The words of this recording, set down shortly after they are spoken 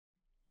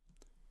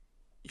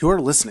You're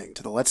listening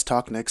to the Let's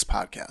Talk Knicks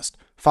podcast.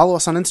 Follow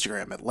us on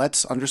Instagram at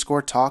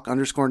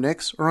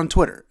Let's_Talk_Knicks or on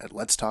Twitter at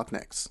Let's Talk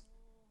Knicks.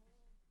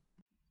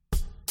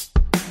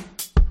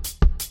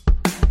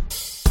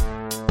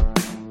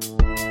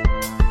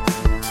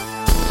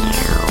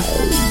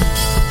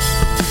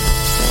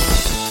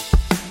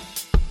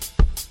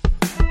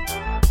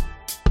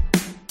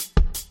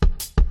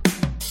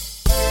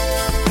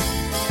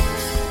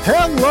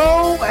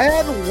 Hello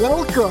and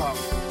welcome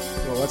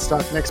to the Let's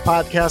Talk Knicks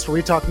podcast, where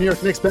we talk New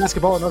York Knicks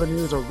basketball and other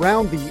news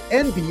around the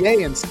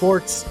NBA and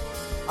sports.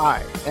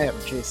 I am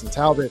Jason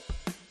Talbot,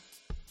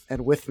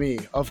 and with me,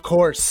 of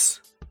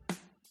course,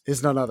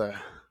 is none other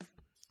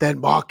than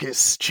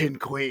Marcus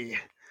Chinqui.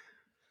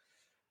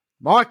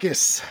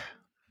 Marcus,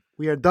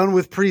 we are done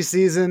with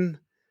preseason,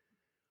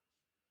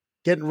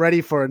 getting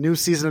ready for a new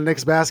season of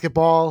Knicks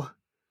basketball.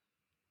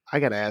 I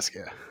gotta ask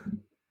you,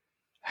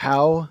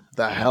 how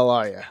the hell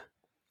are you?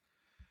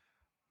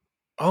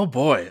 Oh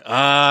boy.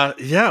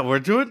 Yeah, we're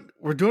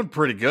doing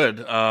pretty good.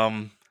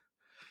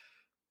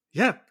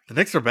 Yeah, the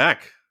Knicks are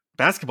back.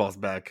 Basketball's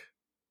back.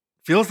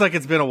 Feels like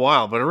it's been a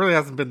while, but it really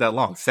hasn't been that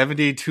long.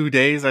 72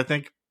 days, I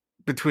think,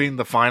 between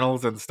the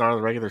finals and the start of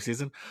the regular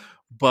season.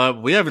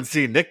 But we haven't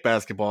seen Knick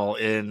basketball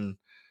in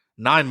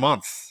 9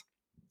 months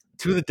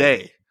to the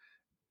day.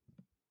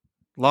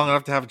 Long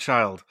enough to have a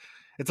child.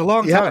 It's a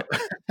long time.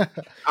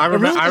 I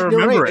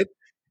remember it.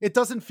 It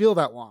doesn't feel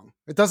that long.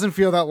 It doesn't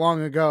feel that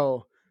long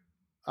ago.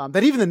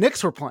 That even the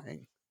Knicks were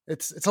playing.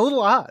 It's a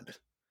little odd.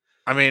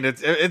 I mean,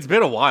 it's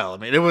been a while. I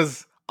mean, it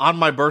was on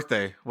my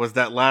birthday was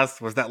that last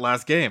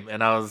game,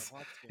 and I was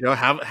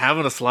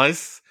having a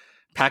slice,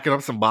 packing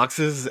up some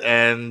boxes,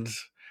 and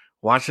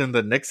watching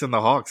the Knicks and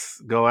the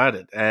Hawks go at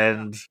it.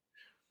 And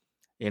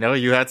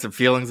you had some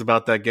feelings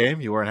about that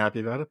game. You weren't happy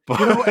about it, but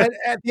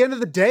at the end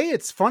of the day,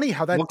 it's funny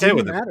how that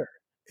didn't matter.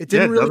 It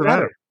didn't really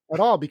matter at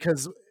all,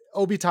 because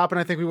Obi Toppin,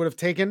 I think we would have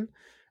taken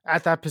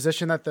at that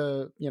position that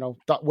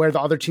where the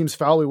other teams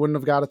fell. We wouldn't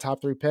have got a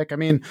top 3 pick. I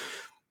mean,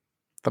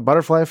 The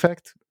Butterfly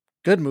Effect,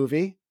 good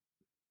movie.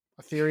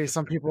 A theory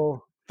some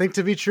people think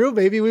to be true.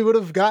 Maybe we would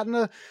have gotten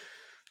one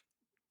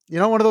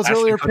of those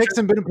earlier picks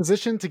and been in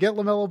position to get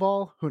LaMelo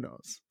Ball. Who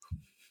knows?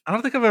 I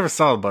don't think I've ever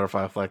saw The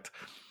Butterfly Effect.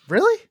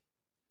 Really?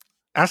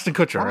 Ashton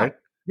Kutcher, wow. Right?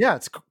 Yeah,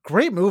 it's a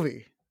great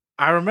movie.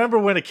 I remember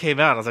when it came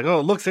out, I was like, oh,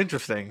 it looks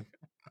interesting.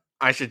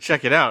 I should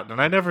check it out.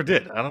 And I never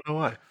did. I don't know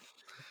why.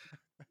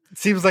 It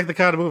seems like the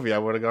kind of movie I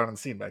would have gone and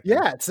seen back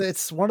then. Yeah,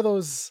 it's one of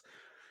those.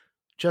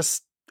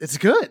 It's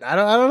good. I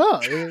don't know.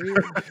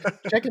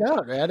 Check it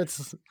out, man.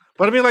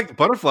 But I mean, like, the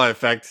Butterfly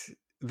Effect.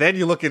 Then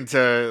you look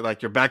into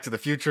like your Back to the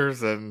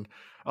Futures and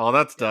all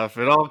that stuff.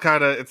 It all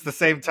it's the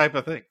same type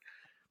of thing.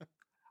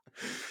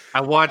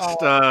 I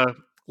watched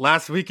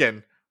last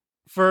weekend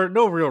for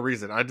no real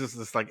reason. I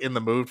just like in the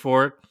mood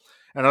for it,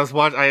 and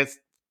I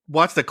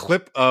watched a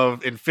clip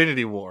of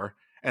Infinity War,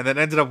 and then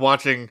ended up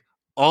watching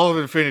all of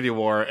Infinity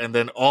War and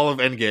then all of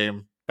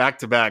Endgame back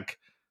to back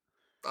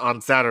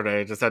on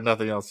Saturday. Just had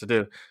nothing else to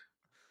do.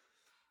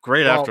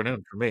 Great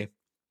afternoon for me.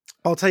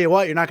 I'll tell you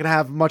what, you're not going to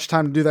have much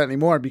time to do that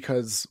anymore,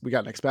 because we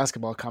got Knicks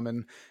basketball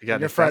coming.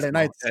 Your Friday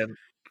nights,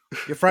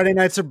 your Friday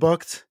nights are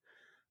booked.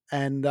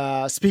 And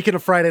speaking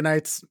of Friday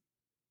nights,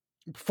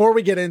 before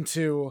we get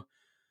into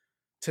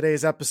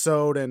today's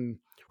episode, and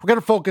we're going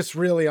to focus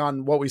really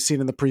on what we've seen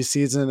in the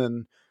preseason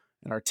and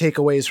our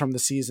takeaways from the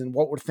season,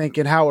 what we're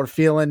thinking, how we're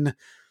feeling.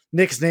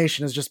 Knicks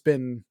Nation has just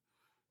been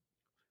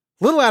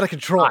a little out of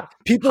control.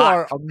 People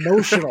are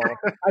emotional.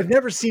 I've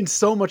never seen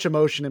so much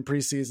emotion in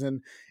preseason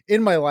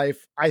in my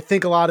life. I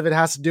think a lot of it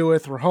has to do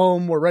with we're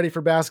home, we're ready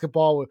for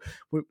basketball,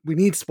 we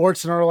need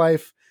sports in our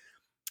life.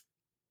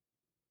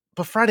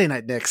 But Friday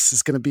Night Knicks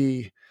is going to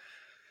be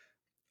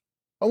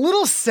a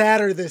little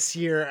sadder this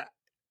year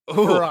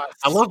for us.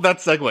 I love that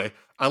segue.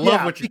 I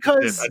love what you did.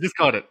 I just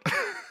caught it.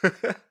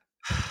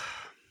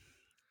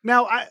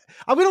 Now,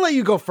 I'm going to let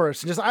you go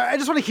first. I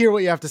just want to hear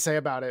what you have to say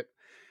about it.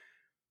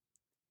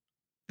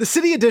 The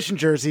City Edition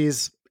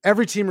jerseys,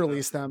 every team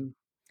released them.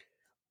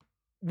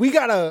 We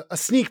got a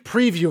sneak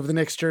preview of the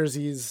Knicks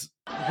jerseys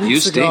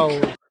weeks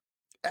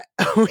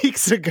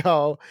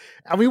ago,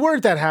 and we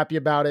weren't that happy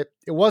about it.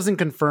 It wasn't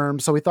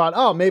confirmed, so we thought,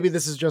 oh, maybe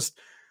this is just,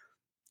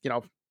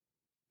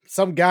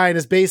 some guy in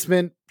his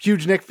basement,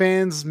 huge Knicks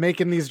fans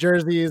making these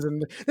jerseys,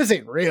 and this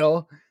ain't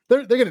real.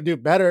 They're going to do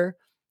better.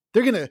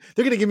 They're gonna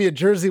give me a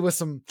jersey with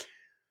some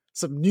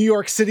New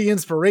York City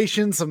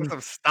inspiration, some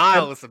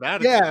style, some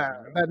attitude. Yeah,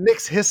 that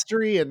Knicks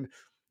history, and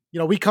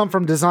we come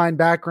from design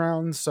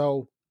backgrounds,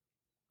 so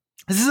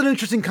this is an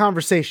interesting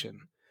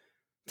conversation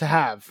to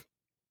have.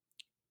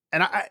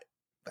 And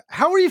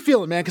how are you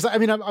feeling, man? Because I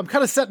mean, I'm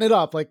kind of setting it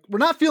up. Like, we're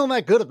not feeling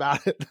that good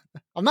about it.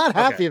 I'm not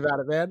happy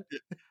about it, man.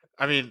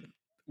 I mean,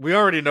 we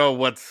already know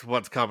what's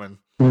coming.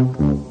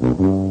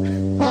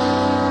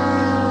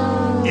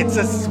 It's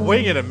a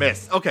swing and a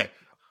miss. Okay.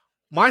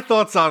 My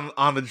thoughts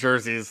on the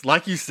jerseys,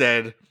 like you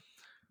said,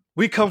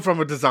 we come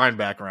from a design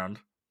background.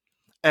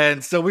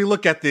 And so we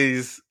look at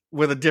these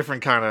with a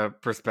different kind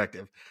of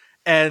perspective.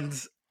 And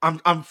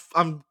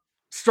I'm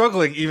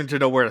struggling even to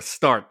know where to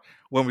start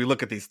when we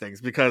look at these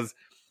things, because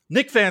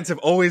Knicks fans have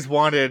always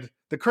wanted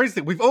the crazy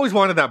thing. We've always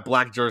wanted that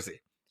black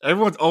jersey.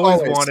 Everyone's always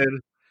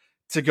wanted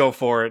to go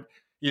for it.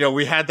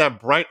 We had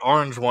that bright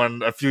orange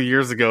one a few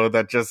years ago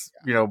that just,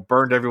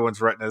 burned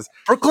everyone's retinas.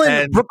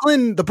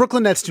 The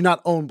Brooklyn Nets do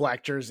not own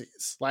black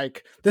jerseys.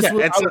 Like this, I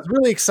was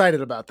really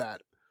excited about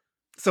that.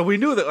 So we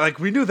knew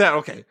that,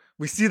 okay,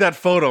 we see that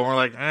photo and we're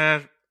like,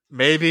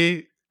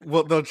 maybe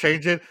they'll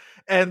change it.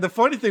 And the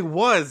funny thing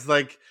was,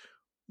 like,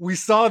 we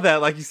saw that,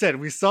 like you said,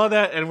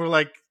 and we're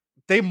like,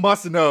 they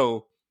must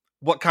know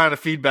what kind of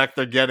feedback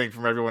they're getting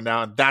from everyone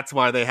now, and that's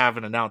why they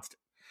haven't announced it.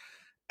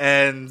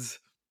 And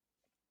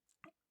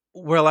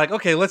we're like,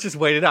 okay, let's just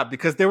wait it out,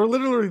 because they were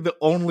literally the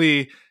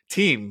only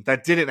team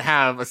that didn't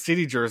have a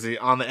City jersey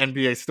on the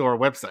NBA store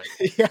website.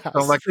 Yeah, so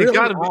I'm like, really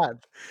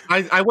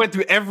I went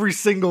through every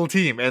single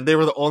team, and they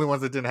were the only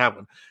ones that didn't have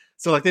one.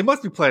 So like, they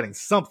must be planning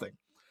something.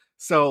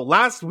 So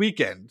last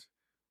weekend,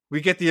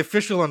 we get the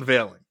official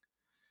unveiling.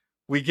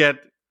 We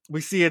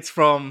see it's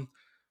from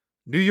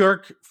New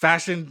York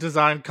fashion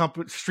design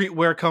company,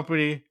 streetwear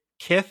company,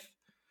 Kith.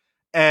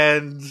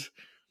 And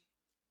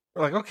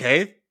we're like,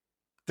 okay,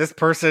 this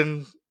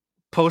person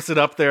posted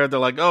up there. They're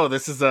like, oh,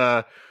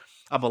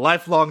 I'm a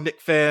lifelong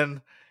Knicks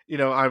fan.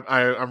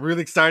 I'm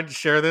really excited to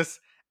share this.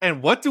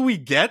 And what do we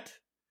get?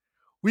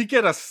 We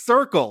get a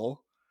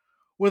circle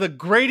with a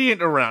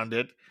gradient around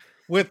it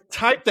with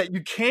type that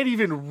you can't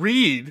even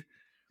read.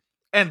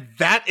 And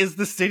that is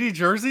the City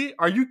jersey?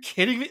 Are you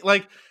kidding me?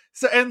 Like,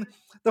 so, and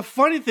the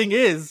funny thing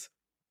is,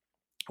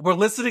 we're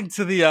listening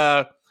to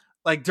the,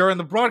 during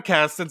the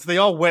broadcast, since they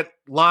all went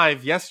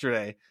live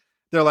yesterday,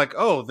 they're like,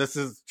 oh,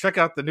 check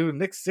out the new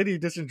Knicks City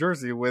edition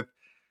jersey with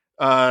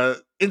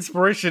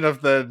inspiration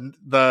of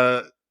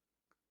the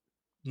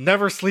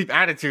never sleep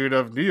attitude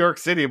of New York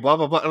City, blah,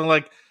 blah, blah. And I'm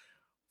like,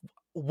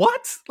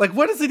 what? Like,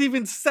 what is it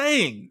even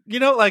saying?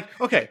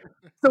 Okay,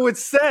 so it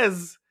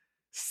says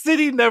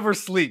City never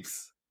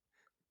sleeps,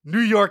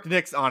 New York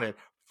Knicks on it.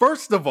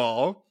 First of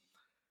all,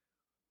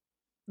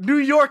 New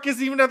York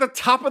isn't even at the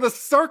top of the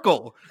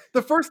circle.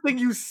 The first thing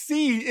you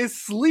see is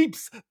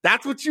sleeps.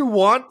 That's what you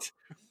want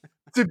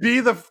to be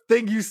the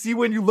thing you see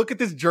when you look at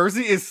this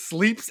jersey is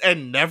sleeps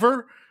and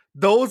never.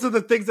 Those are the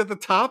things at the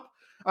top.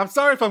 I'm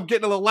sorry if I'm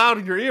getting a little loud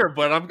in your ear,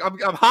 but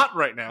I'm hot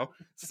right now.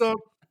 So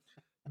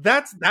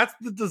that's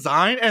the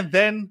design, and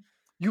then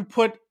you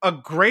put a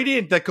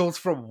gradient that goes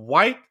from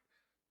white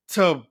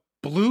to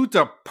blue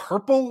to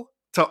purple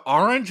to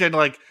orange, and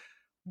like,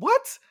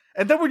 what?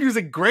 And then we're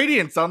using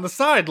gradients on the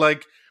side,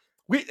 like.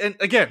 And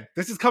again,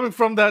 this is coming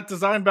from that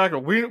design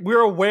background. We're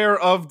aware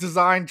of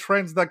design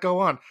trends that go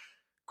on.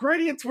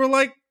 Gradients were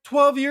like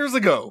 12 years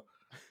ago.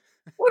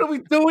 What are we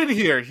doing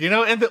here?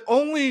 And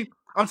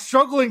I'm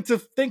struggling to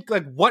think,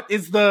 like, what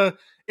is the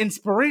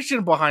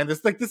inspiration behind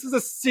this? Like, this is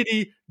a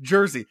City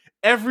jersey.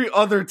 Every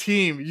other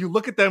team, you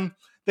look at them,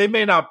 they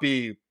may not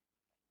be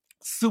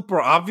super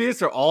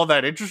obvious or all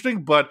that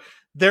interesting, but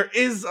there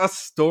is a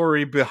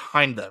story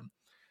behind them.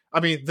 I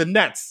mean, the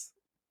Nets,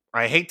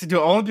 I hate to do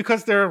it only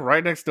because they're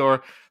right next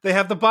door. They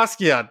have the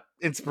Basquiat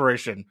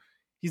inspiration.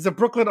 He's a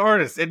Brooklyn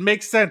artist. It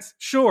makes sense.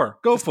 Sure,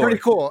 go for it.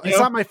 It's pretty cool. It's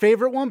not my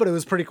favorite one, but it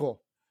was pretty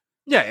cool.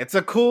 Yeah, it's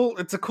a cool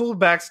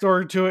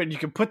backstory to it. You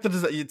can put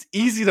it's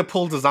easy to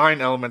pull design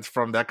elements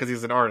from that because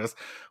he's an artist.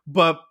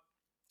 But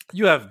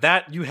you have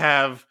that. You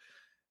have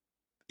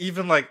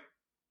even like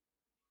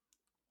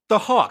the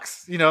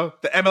Hawks. The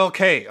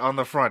MLK on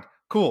the front.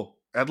 Cool.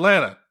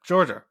 Atlanta,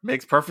 Georgia,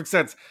 makes perfect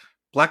sense.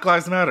 Black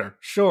Lives Matter.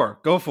 Sure,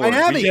 go for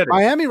it.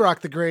 Miami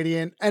rocked the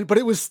gradient, but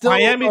it was still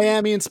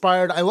Miami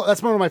inspired.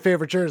 That's one of my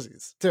favorite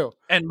jerseys too.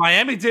 And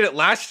Miami did it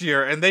last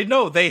year, and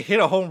they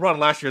hit a home run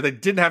last year. They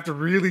didn't have to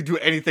really do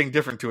anything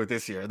different to it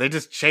this year. They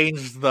just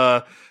changed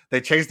the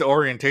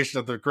orientation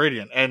of the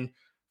gradient, and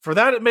for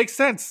that, it makes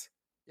sense.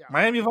 Yeah.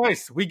 Miami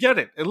Vice, we get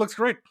it. It looks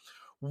great.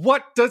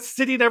 What does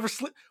City never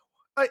sleep?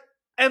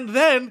 And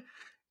then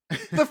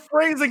the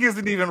phrasing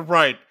isn't even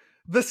right.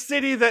 The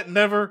city that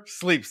never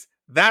sleeps.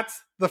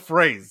 That's the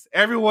phrase.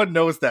 Everyone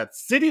knows that.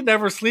 City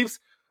never sleeps.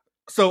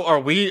 So are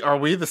we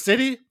the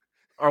city?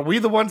 Are we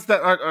the ones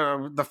that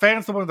are the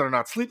fans, the ones that are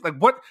not sleeping?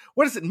 Like, what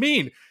does it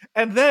mean?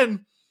 And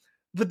then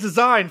the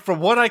design, from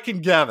what I can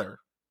gather,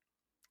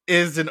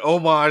 is an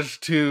homage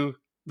to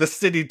the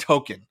City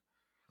token.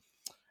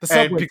 The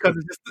subway because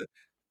token. It's just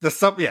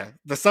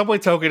the subway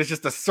token is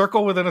just a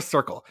circle within a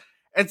circle.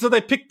 And so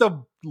they picked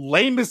the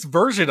lamest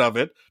version of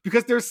it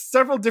because there's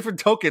several different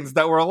tokens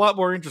that were a lot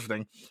more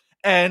interesting.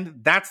 And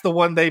that's the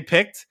one they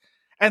picked.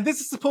 And this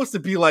is supposed to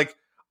be like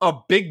a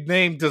big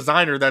name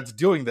designer that's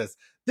doing this.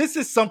 This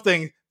is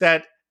something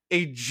that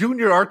a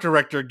junior art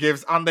director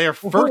gives on their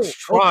first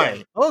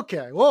try.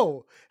 Okay.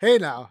 Whoa. Hey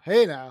now.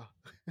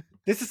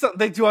 This is something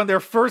they do on their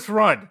first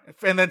run.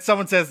 And then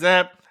someone says,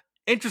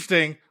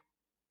 interesting,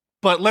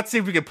 but let's see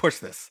if we can push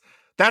this.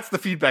 That's the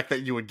feedback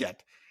that you would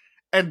get.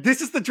 And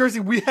this is the jersey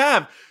we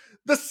have.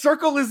 The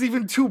circle is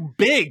even too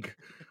big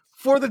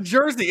for the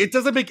jersey. It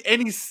doesn't make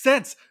any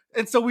sense.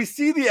 And so we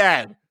see the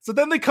ad. So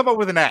then they come up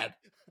with an ad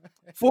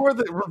for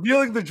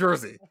revealing the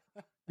jersey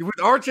with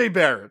RJ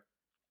Barrett.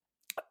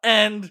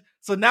 And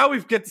So now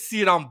we get to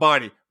see it on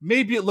body.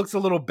 Maybe it looks a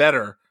little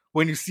better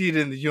when you see it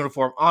in the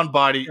uniform on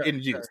body in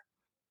use.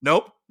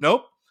 Sure.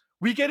 Nope.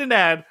 We get an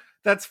ad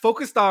that's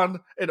focused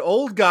on an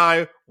old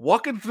guy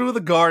walking through the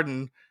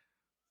garden,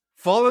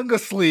 falling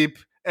asleep,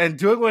 and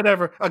doing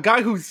whatever. A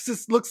guy who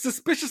looks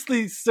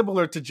suspiciously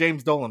similar to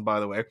James Dolan, by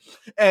the way.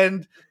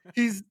 And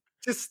he's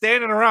just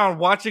standing around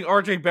watching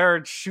RJ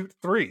Barrett shoot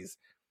threes.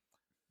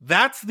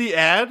 That's the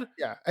ad?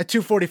 Yeah, at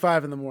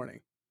 2:45 in the morning.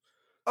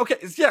 Okay,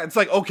 it's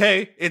like,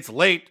 okay, it's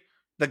late.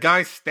 The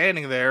guy's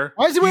standing there.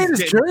 Why is he wearing his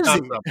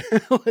jersey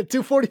at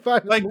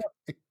 2:45? Like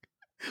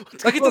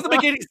it doesn't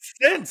make any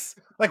sense.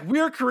 Like,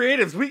 we're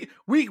creatives.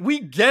 We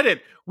get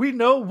it. We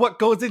know what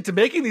goes into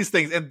making these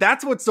things, and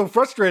that's what's so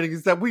frustrating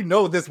is that we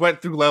know this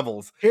went through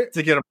levels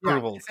to get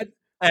approvals. Yeah.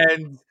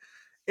 And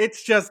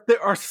it's just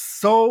there are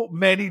so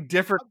many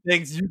different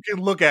things you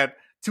can look at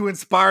to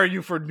inspire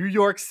you for New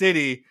York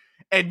City,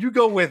 and you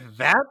go with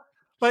that?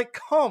 Like,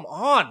 come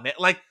on, man.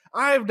 Like,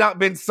 I've not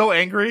been so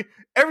angry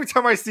every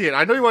time I see it.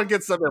 I know you want to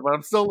get something, but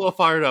I'm still a little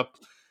fired up.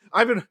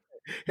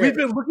 We've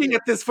been looking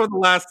at this for the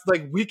last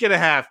week and a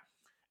half,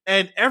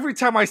 and every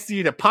time I see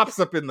it, it pops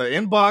up in the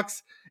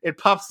inbox. It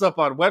pops up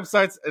on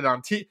websites and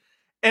on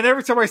and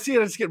every time I see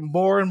it, I just get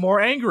more and more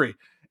angry.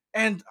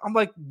 And I'm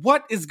like,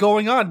 what is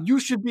going on? You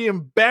should be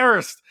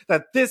embarrassed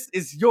that this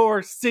is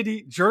your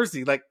city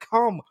jersey. Like,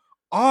 come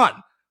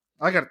on.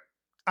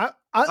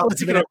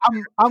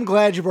 I'm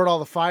glad you brought all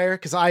the fire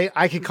because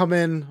I can come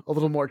in a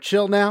little more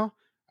chill now.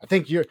 I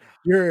think your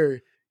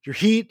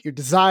heat, your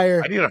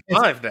desire. I need a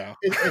 5 now.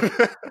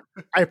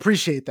 I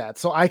appreciate that.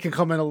 So I can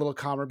come in a little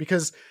calmer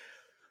because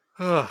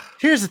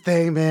here's the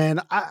thing,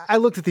 man. I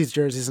looked at these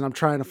jerseys and I'm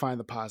trying to find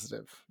the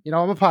positive. You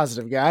know, I'm a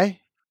positive guy.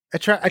 I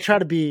try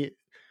to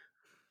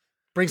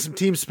bring some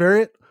team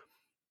spirit.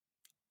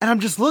 And I'm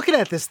just looking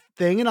at this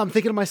thing and I'm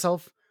thinking to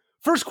myself,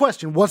 first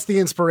question, what's the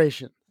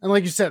inspiration? And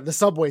like you said, the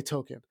subway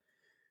token.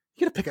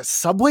 You gonna pick a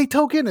subway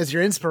token as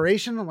your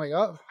inspiration? I'm like,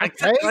 oh,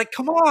 okay.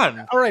 Come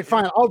on. All right,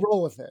 fine. I'll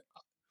roll with it.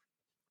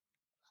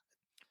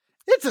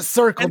 It's a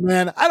circle,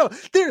 man.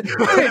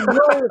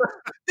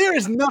 There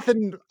is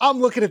nothing. I'm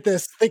looking at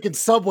this thinking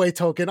subway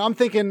token. I'm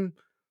thinking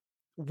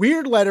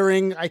weird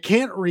lettering. I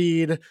can't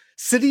read.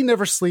 City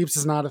never sleeps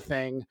is not a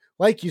thing,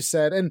 like you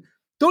said. And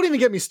don't even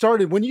get me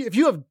started. If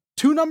you have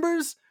 2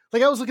 numbers,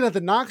 like I was looking at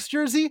the Knox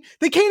jersey,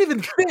 they can't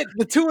even fit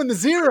the 2 and the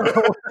 0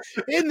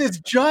 in this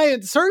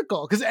giant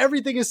circle because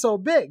everything is so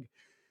big.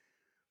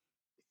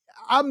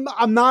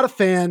 I'm not a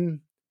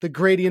fan. The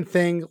gradient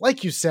thing,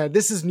 like you said,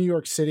 this is New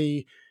York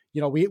City.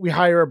 You know, we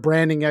hire a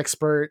branding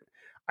expert.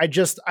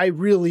 I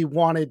really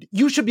wanted,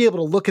 you should be able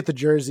to look at the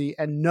jersey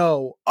and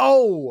know,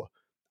 oh,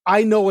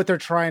 I know what they're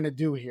trying to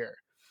do here.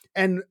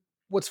 And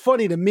what's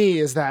funny to me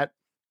is that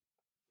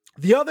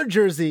the other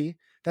jersey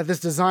that this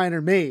designer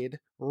made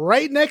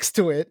right next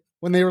to it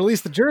when they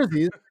released the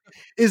jerseys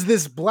is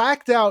this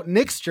blacked out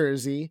Knicks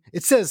jersey.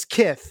 It says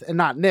Kith and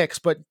not Knicks,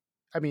 but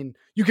I mean,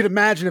 you could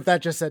imagine if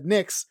that just said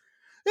Knicks.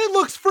 It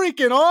looks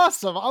freaking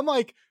awesome. I'm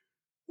like,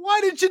 why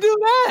did you do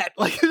that?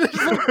 Like,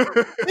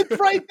 it's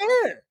right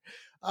there.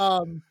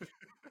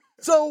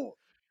 So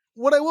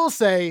what I will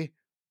say,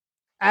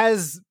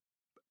 as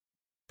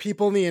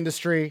people in the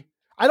industry,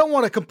 I don't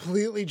want to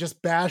completely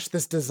just bash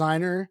this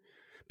designer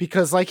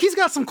because like he's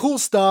got some cool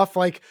stuff.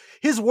 Like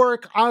his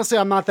work, honestly,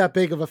 I'm not that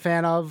big of a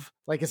fan of.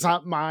 Like it's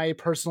not my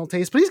personal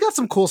taste, but he's got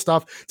some cool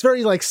stuff. It's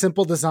very like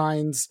simple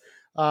designs.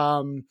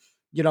 You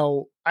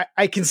know,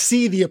 I can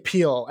see the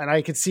appeal and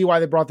I can see why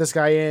they brought this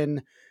guy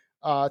in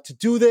to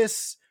do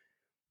this.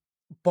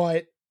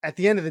 But at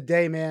the end of the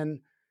day,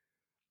 man,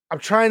 I'm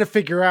trying to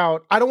figure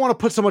out, I don't want to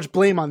put so much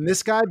blame on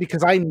this guy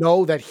because I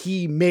know that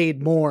he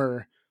made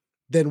more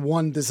than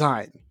one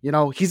design. You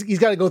know, he's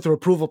got to go through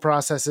approval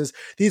processes.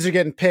 These are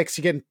getting picks.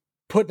 You're getting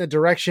put in a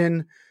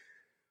direction.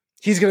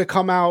 He's going to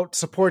come out,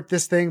 support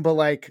this thing. But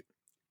like,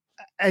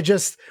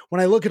 when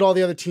I look at all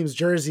the other teams'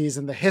 jerseys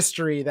and the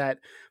history that,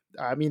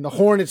 I mean, the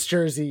Hornets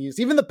jerseys,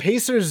 even the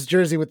Pacers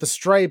jersey with the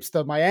stripes,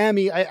 the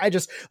Miami, I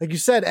just, like you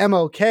said,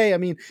 MLK. I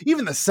mean,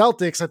 even the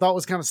Celtics I thought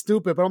was kind of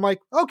stupid, but I'm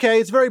like,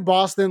 okay, it's very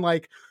Boston.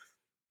 Like,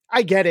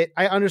 I get it.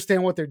 I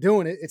understand what they're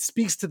doing. It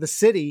speaks to the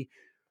city.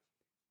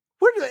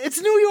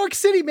 It's New York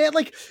City, man.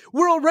 Like,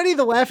 we're already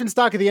the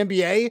laughingstock of the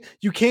NBA.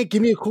 You can't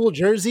give me a cool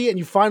jersey and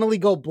you finally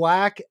go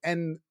black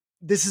and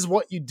this is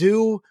what you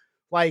do.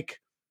 Like,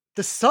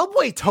 the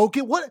subway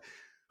token, what?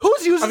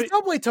 Who's using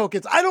subway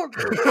tokens? I don't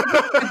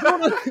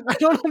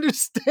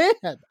understand.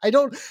 I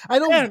don't.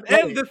 And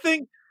the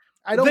thing,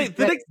 the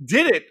Knicks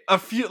did it a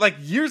few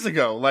years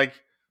ago. Like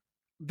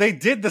they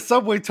did the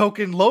subway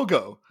token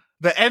logo,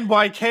 the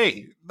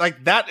NYK.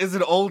 Like that is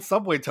an old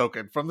subway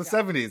token from the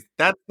 70s.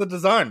 That's the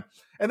design,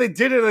 and they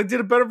did it. They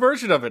did a better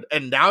version of it,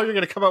 and now you're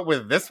going to come out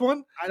with this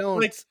one. I don't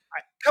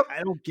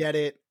get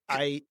it.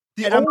 The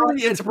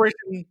only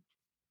inspiration.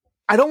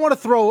 I don't want to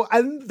throw,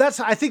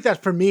 I think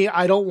that for me,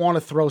 I don't want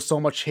to throw so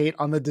much hate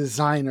on the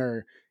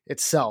designer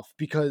itself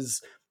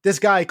because this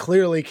guy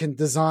clearly can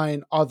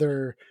design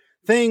other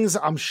things.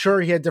 I'm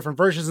sure he had different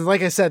versions. And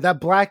like I said,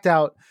 that blacked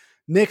out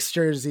Knicks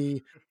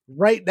jersey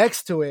right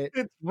next to it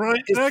is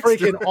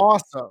freaking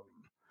awesome.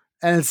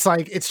 And it's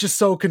like, it's just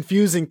so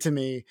confusing to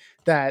me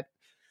that,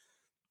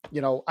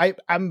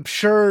 I'm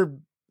sure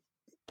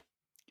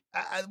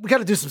we got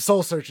to do some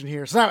soul searching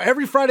here. So now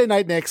every Friday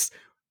night Knicks,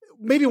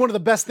 maybe one of the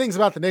best things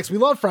about the Knicks, we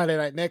love Friday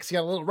night Knicks. You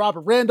got a little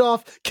Robert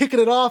Randolph kicking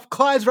it off.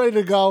 Clyde's ready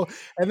to go.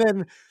 And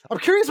then I'm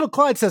curious what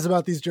Clyde says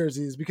about these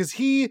jerseys, because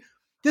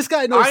this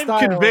guy knows style.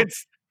 I'm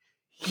convinced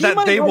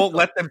that they won't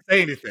let them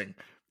say anything.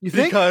 You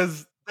think?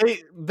 Because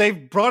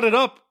they've brought it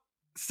up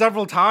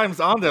several times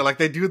on there. Like,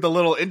 they do the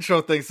little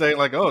intro thing saying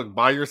like, oh,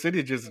 buy your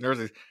city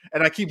jerseys.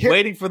 And I keep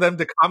waiting for them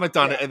to comment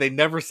on it, and they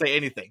never say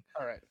anything.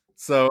 All right.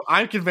 So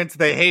I'm convinced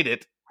they hate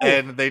it.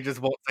 And they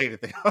just won't say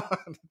anything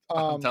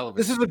on television.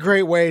 This is a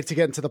great way to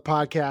get into the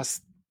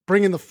podcast.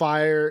 Bring in the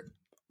fire.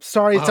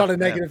 Sorry, it's on a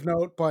negative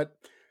note, but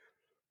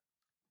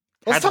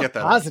let's talk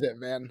positive,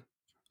 man.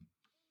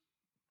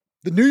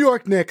 The New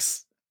York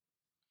Knicks,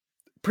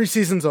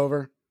 preseason's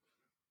over.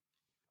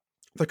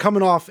 They're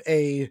coming off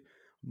a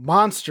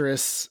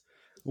monstrous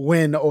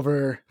win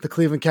over the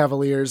Cleveland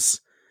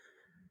Cavaliers.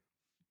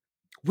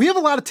 We have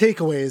a lot of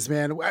takeaways,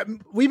 man.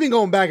 We've been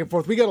going back and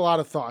forth. We got a lot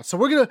of thoughts. So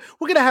we're gonna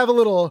have a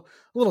little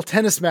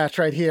tennis match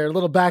right here, a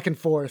little back and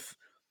forth,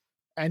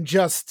 and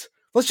let's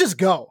just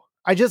go.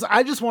 I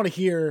just want to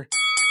hear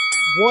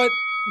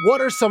what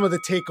are some of the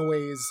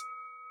takeaways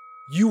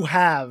you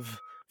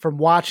have from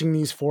watching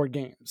these 4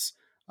 games.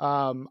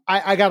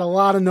 I got a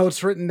lot of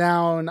notes written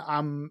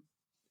down.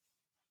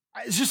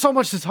 It's just so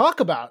much to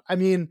talk about. I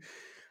mean,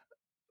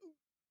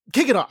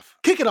 kick it off.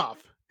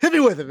 Hit me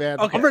with it, man.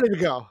 Okay. I'm ready to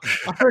go.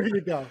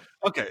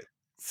 Okay.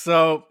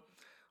 So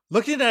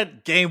looking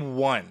at game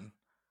 1,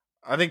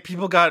 I think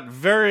people got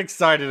very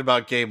excited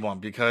about game 1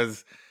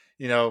 because,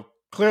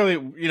 clearly,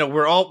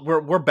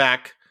 we're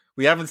back.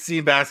 We haven't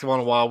seen basketball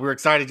in a while. We're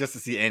excited just to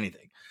see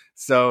anything.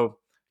 So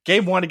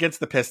game 1 against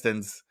the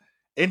Pistons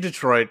in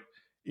Detroit,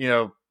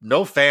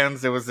 no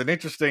fans. It was an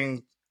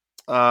interesting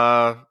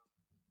thing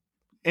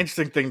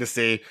to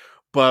see,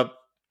 but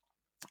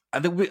I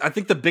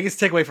think the biggest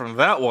takeaway from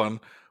that one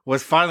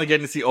was finally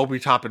getting to see Obi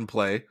Toppin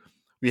play.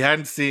 We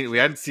hadn't seen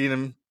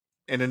him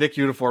in a Knick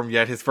uniform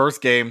yet. His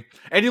first game,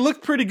 and he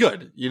looked pretty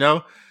good.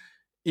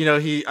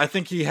 I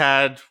think he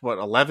had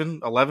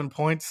 11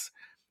 points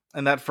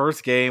in that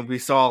first game. We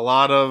saw a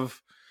lot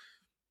of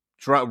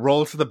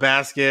rolls to the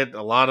basket,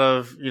 a lot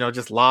of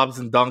just lobs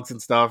and dunks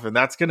and stuff, and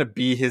that's going to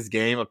be his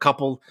game. A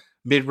couple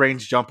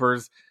mid-range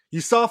jumpers.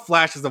 You saw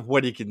flashes of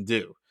what he can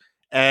do,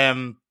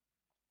 and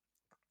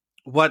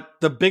what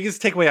the biggest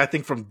takeaway I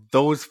think from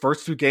those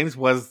first 2 games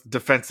was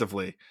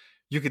defensively.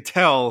 You could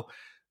tell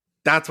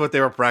that's what they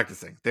were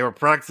practicing. They were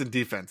practicing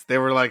defense. They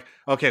were like,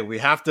 okay, we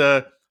have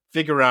to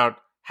figure out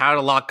how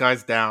to lock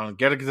guys down,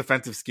 get a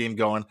defensive scheme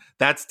going.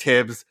 That's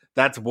Tibbs.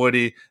 That's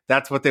Woody.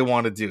 That's what they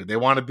want to do.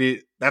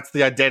 That's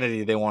the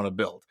identity they want to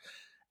build.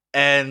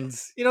 And,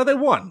 they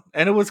won.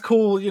 And it was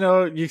cool.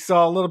 You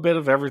saw a little bit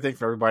of everything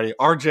from everybody.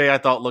 RJ, I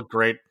thought, looked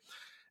great.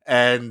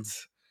 And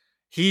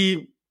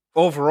he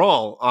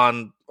overall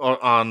on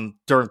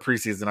during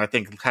preseason, I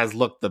think has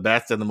looked the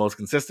best and the most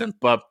consistent.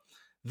 But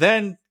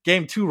then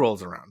game 2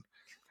 rolls around,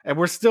 and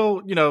we're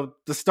still,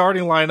 the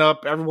starting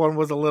lineup, everyone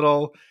was a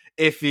little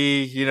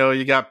iffy.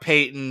 You got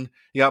Peyton,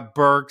 you got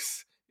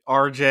Burks,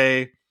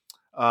 RJ,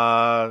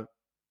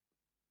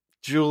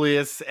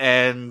 Julius,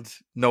 and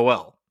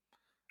Noel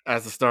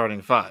as the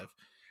starting 5.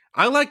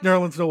 I like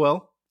Nerlens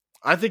Noel.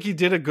 I think he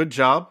did a good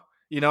job.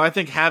 I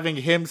think having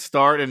him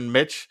start and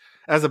Mitch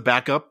as a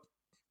backup,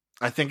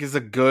 I think is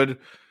a good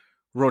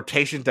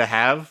rotation to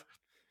have.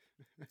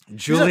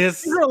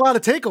 Julius, there are a lot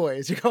of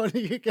takeaways.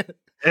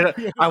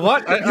 I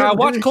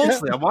watch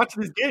closely. I'm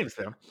watching these games,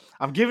 Sam.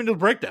 I'm giving you the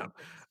breakdown.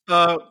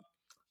 I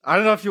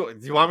don't know if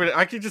you want me to.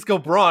 I can just go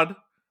broad,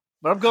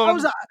 but I'm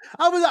going.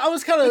 I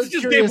was kind of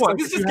just game 1.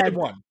 This is game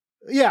 1.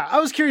 Yeah, I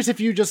was curious if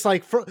you just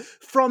like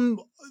from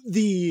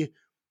the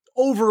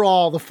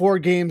overall the 4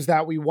 games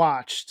that we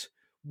watched,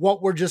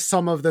 what were just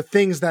some of the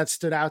things that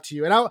stood out to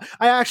you? And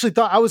I actually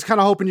thought I was kind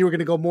of hoping you were going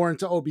to go more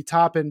into Obi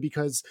Toppin,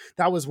 because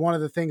that was one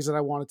of the things that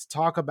I wanted to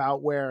talk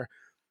about.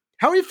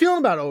 How are you feeling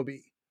about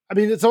Obi? I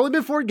mean, it's only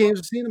been 4 games.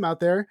 I've seen him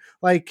out there.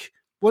 Like,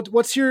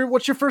 what's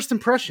your first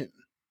impression?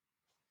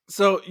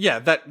 So yeah,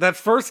 that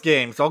first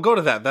game. So I'll go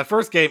to that. That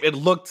first game,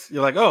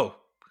 you're like, oh,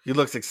 he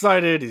looks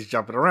excited. He's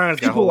jumping around.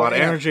 He's got a whole lot of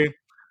energy.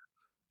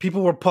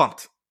 People were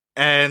pumped.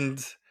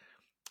 And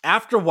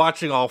after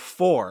watching all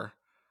 4,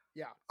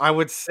 I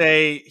would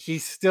say he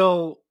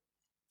still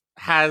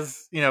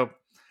has,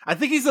 I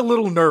think he's a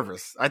little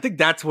nervous. I think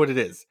that's what it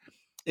is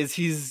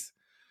he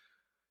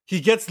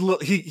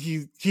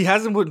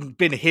hasn't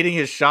been hitting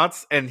his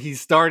shots, and he's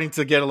starting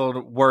to get a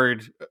little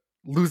worried,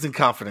 losing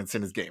confidence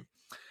in his game.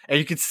 And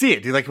you can see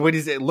it. When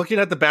he's looking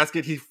at the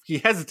basket, he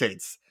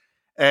hesitates,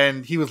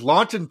 and he was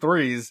launching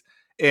threes.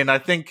 And I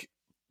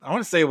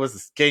want to say it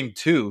was game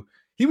 2.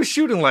 He was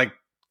shooting like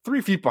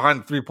 3 feet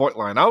behind the 3-point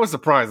line. I was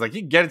surprised. Like,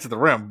 you can get it to the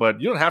rim,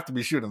 but you don't have to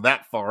be shooting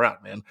that far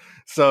out, man.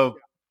 So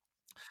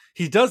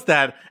he does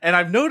that. And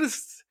I've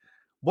noticed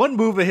one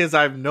move of his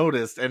and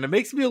it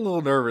makes me a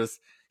little nervous.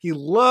 he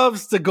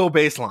loves to go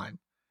baseline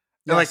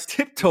and like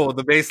tiptoe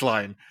the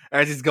baseline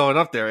as he's going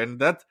up there, and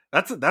that's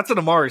an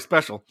Amar'e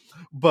special.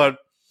 But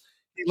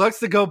he likes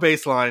to go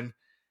baseline,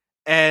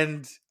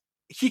 and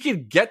he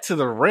can get to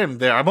the rim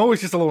there. I'm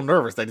always just a little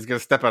nervous that he's going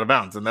to step out of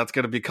bounds, and that's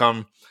going to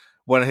become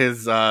one of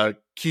his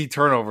key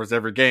turnovers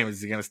every game.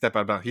 Is he going to step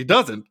out of bounds? He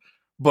doesn't,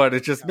 but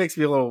it just makes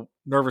me a little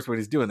nervous when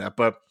he's doing that.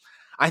 But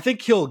I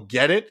think he'll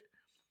get it.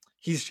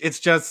 It's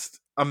just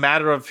a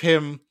matter of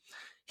him.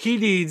 He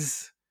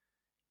needs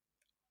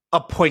a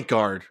point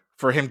guard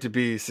for him to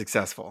be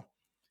successful.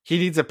 He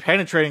needs a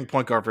penetrating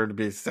point guard for him to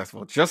be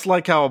successful, just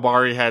like how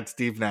Amar'e had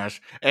Steve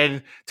Nash,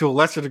 and to a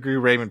lesser degree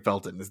Raymond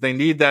Felton. Is they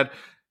need that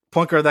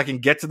point guard that can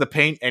get to the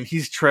paint and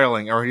he's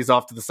trailing or he's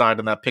off to the side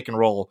in that pick and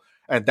roll,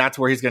 and that's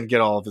where he's going to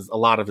get a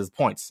lot of his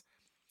points.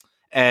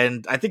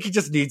 And I think he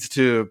just needs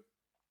to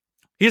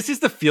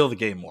feel the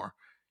game more.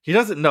 He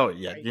doesn't know it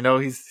yet.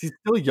 He's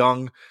still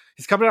young.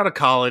 He's coming out of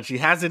college. He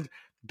hasn't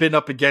been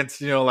up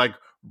against, like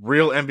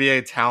real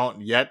NBA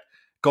talent yet.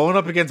 Going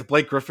up against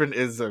Blake Griffin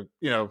is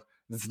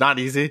it's not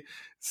easy.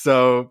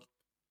 So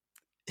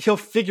he'll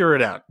figure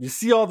it out. You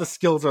see all the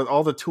skills,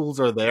 all the tools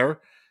are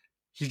there.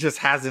 He just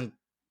hasn't.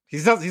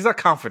 He's not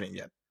confident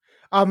yet.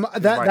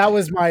 That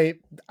was my.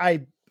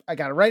 I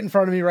got it right in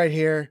front of me right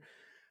here.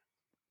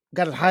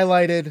 Got it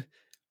highlighted.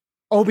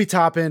 Obi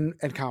Toppin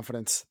and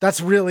confidence.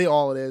 That's really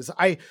all it is.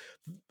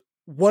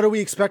 What do we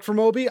expect from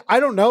Obi? I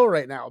don't know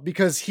right now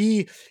because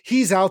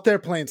he's out there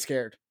playing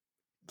scared.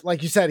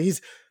 Like you said,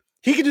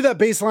 he can do that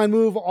baseline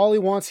move all he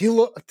wants.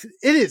 It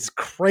is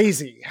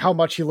crazy how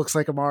much he looks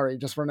like Amar'e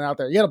just running out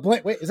there. You got to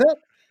blink. Wait, is that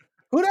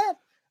who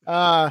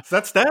that? Is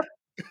that Steph?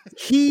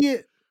 He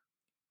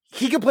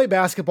can play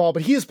basketball,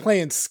 but he is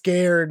playing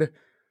scared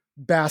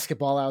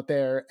basketball out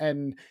there,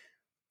 and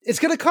it's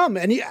gonna come.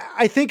 And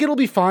I think it'll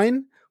be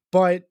fine.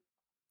 But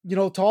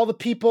to all the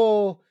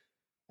people,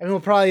 I mean,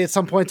 we'll probably at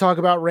some point talk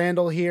about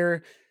Randall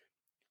here.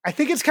 I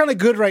think it's kind of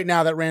good right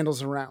now that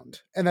Randall's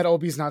around and that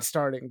Obi's not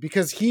starting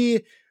because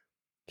he's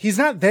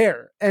not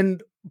there.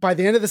 And by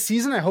the end of the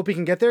season, I hope he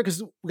can get there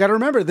because we got to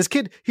remember this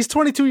kid, he's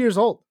 22 years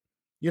old.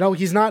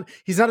 He's not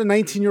a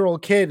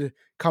 19-year-old kid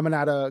coming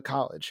out of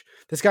college.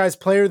 This guy's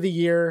player of the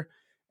year.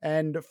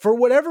 And for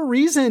whatever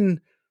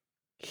reason,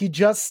 he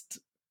just,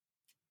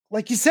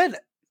 like you said,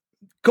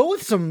 go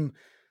with some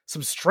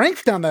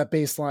strength down that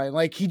baseline.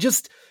 Like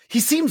he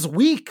seems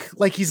weak.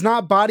 Like he's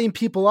not bodying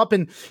people up.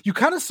 And you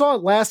kind of saw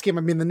it last game.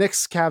 I mean, the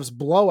Knicks Cavs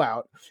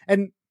blowout.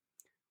 And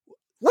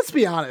let's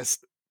be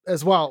honest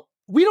as well.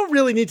 We don't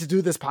really need to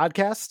do this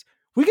podcast.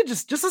 We could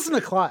just listen to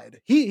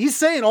Clyde. He's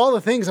saying all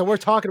the things that we're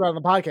talking about on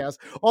the podcast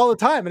all the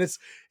time. And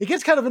it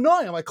gets kind of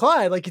annoying. I'm like,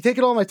 Clyde, like you're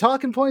taking all my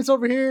talking points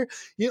over here.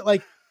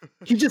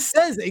 He just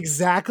says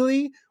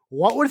exactly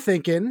what we're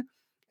thinking.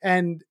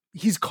 And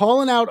he's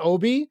calling out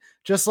Obi,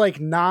 just like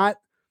not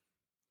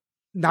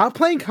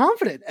playing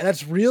confident. And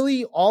that's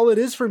really all it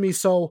is for me.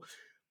 So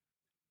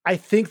I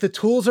think the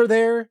tools are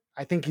there.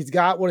 I think he's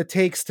got what it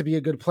takes to be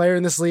a good player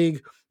in this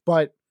league.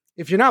 But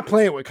if you're not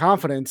playing with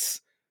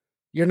confidence,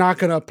 you're not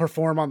going to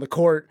perform on the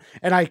court.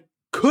 And I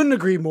couldn't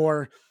agree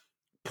more.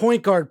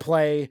 Point guard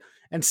play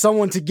and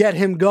someone to get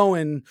him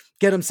going,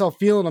 get himself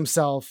feeling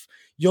himself.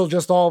 You'll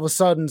just all of a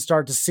sudden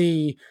start to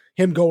see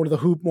him go to the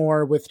hoop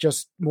more with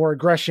just more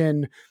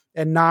aggression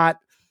and not,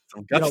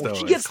 he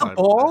gets the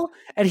ball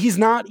and he's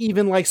not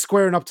even like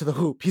squaring up to the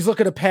hoop. He's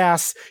looking to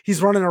pass.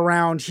 He's running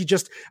around.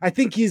 I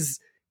think he's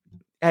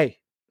a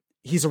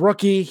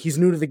rookie. He's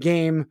new to the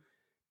game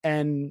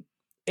and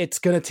it's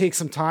going to take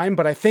some time,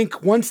 but I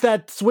think once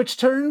that switch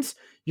turns,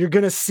 you're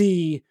going to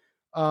see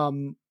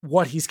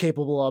what he's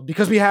capable of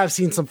because we have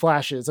seen some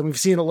flashes and we've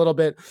seen a little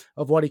bit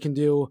of what he can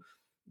do.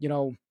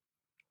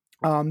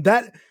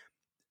 That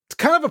it's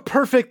kind of a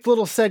perfect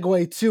little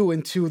segue too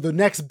into the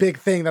next big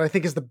thing that I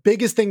think is the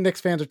biggest thing Knicks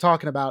fans are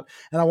talking about.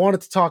 And I wanted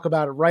to talk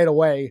about it right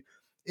away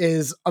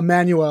is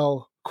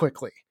Immanuel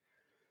Quickley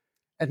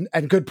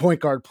and good point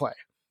guard play.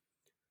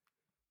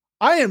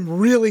 I am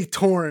really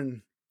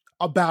torn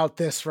about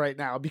this right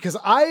now because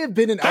I have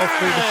been an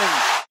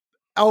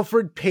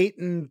Elfrid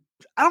Payton.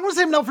 I don't want to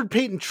say I'm an Elfrid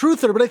Payton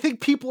truther, but I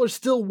think people are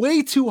still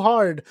way too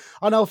hard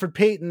on Elfrid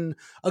Payton,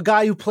 a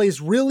guy who plays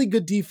really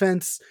good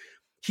defense.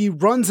 He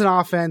runs an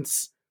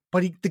offense,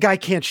 but the guy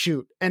can't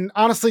shoot. And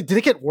honestly, did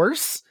it get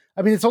worse?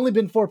 I mean, it's only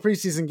been 4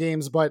 preseason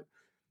games, but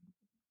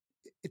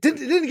it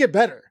didn't get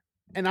better.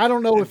 And I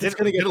don't know if it's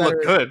going to get better.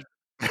 Look good.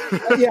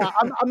 Yeah,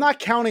 I'm not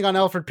counting on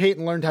Elfrid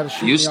Payton learned how to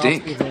shoot. You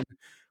stink.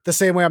 The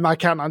same way I'm not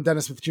counting on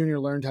Dennis Smith Jr.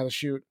 learned how to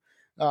shoot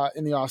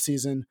in the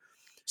offseason.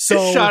 So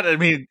his shot, I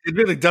mean, it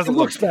really doesn't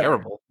look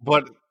terrible,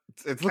 but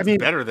it looks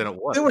better than it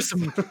was. There was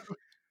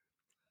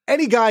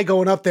any guy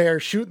going up there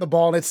shooting the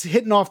ball and it's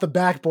hitting off the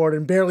backboard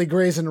and barely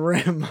grazing the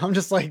rim. I'm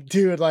just like,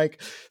 dude, like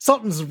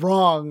something's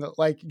wrong.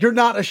 Like you're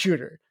not a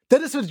shooter.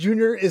 Dennis Smith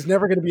Jr. is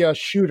never going to be a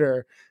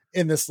shooter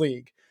in this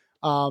league.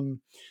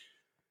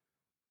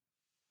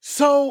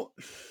 So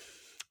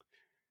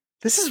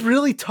this is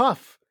really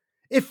tough.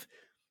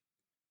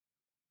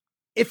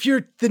 If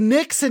you're the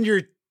Knicks and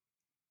you're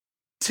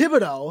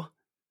Thibodeau,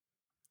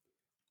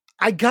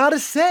 I gotta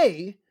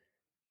say,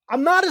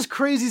 I'm not as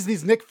crazy as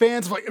these Knick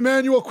fans. Like,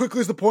 Immanuel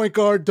Quickley's the point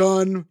guard,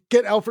 done.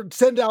 Send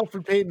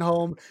Elfrid Payton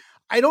home.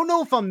 I don't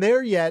know if I'm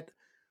there yet,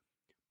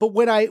 but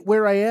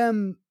where I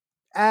am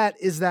at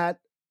is that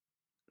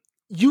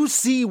you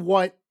see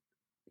what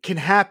can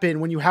happen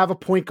when you have a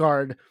point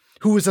guard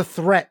who is a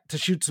threat to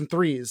shoot some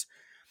threes.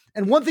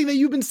 And one thing that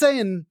you've been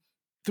saying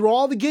through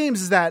all the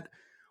games is that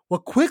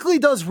what Quickley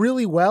does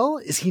really well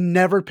is he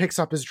never picks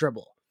up his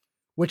dribble,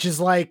 which is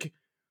like,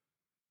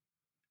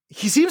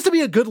 he seems to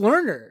be a good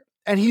learner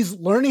and he's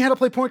learning how to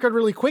play point guard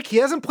really quick. He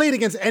hasn't played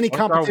against any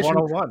competition.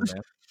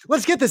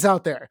 Let's get this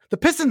out there. The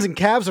Pistons and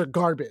Cavs are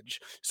garbage.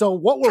 So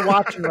what we're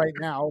watching right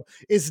now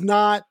is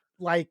not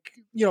like,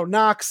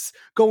 Knox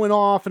going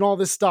off and all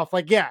this stuff.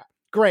 Like, yeah,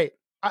 great.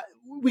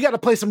 We got to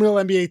play some real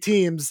NBA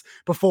teams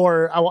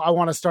before I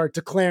want to start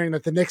declaring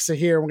that the Knicks are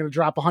here. We're going to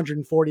drop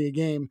 140 a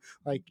game.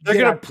 Like, they're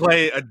going to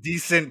play a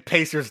decent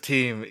Pacers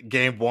team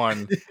game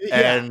one,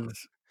 yeah. And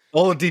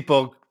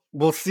Oladipo,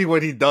 we'll see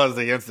what he does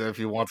against it if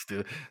he wants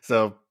to.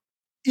 So,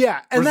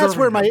 yeah, and that's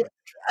where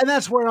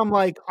I'm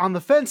like on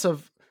the fence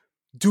of,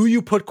 do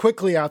you put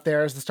Quickley out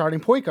there as the starting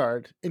point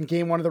guard in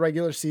game one of the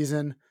regular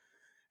season?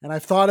 And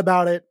I've thought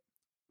about it,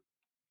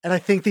 and I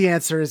think the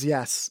answer is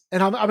yes.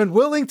 And I'm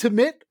willing to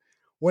admit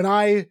when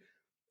I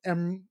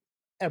am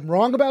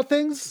wrong about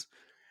things.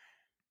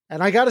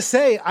 And I got to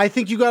say, I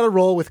think you got to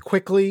roll with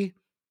Quickley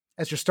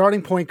as your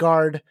starting point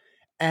guard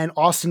and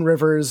Austin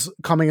Rivers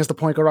coming as the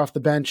point guard off the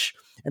bench,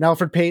 and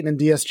Elfrid Payton and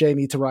DSJ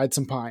need to ride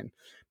some pine,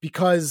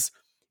 because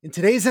in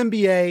today's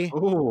NBA,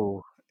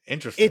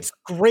 interesting. It's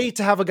great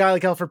to have a guy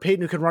like Elfrid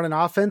Payton who can run an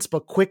offense,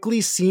 but Quickley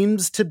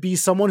seems to be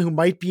someone who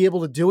might be able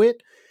to do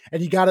it,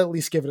 and you got to at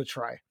least give it a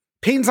try.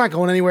 Payton's not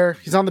going anywhere.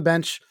 He's on the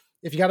bench.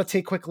 If you got to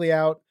take Quickley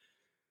out,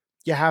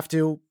 you have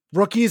to.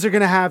 Rookies are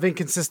going to have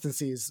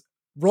inconsistencies.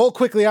 Roll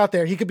Quickley out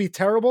there. He could be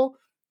terrible.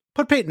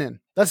 Put Payton in.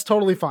 That's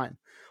totally fine.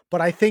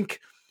 But I think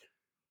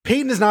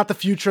Payton is not the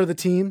future of the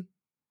team.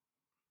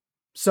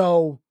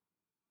 So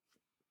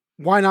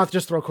why not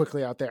just throw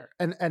Quickley out there?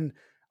 And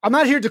I'm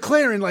not here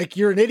declaring like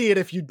you're an idiot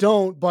if you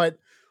don't, but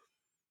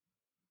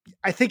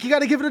I think you got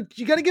to give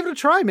it a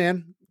try,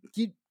 man.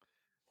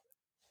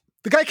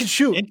 The guy can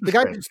shoot. The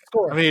guy can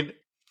score. I mean,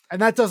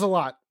 and that does a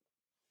lot.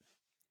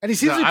 And he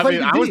seems to be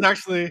playing.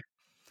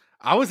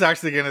 I was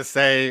actually going to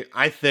say,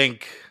 I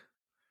think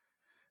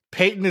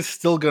Payton is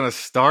still going to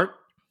start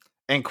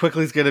and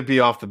Quickley's going to be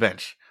off the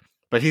bench,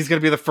 but he's going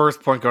to be the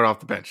first point guard off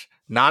the bench.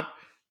 Not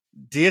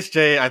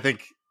DSJ. I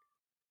think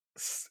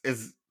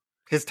is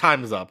his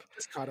time is up.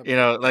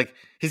 Like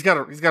he's got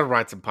to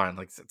ride some pine,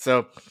 like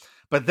so.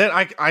 But then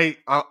I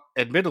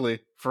admittedly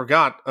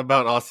forgot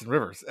about Austin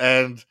Rivers,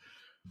 and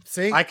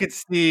I could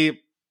see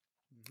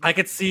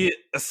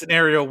a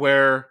scenario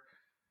where,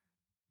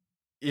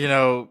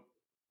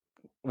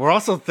 we're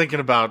also thinking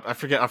about, I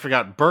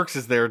forgot Burks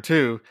is there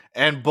too,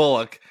 and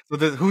Bullock. So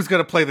who's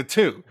going to play the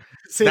two?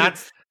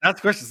 That's the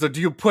question. So do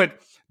you put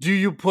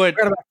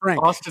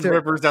Austin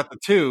Rivers at the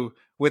two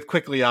with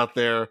Quickley out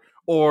there,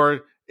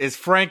 or is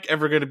Frank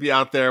ever going to be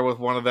out there with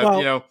one of them?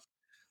 Well,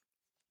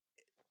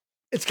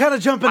 it's kind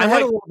of jumping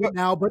ahead a little bit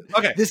now, but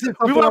okay. This is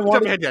we won't have to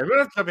jump ahead yet.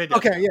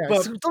 Okay, yeah.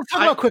 So let's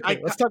talk about Quickley.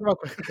 Let's talk about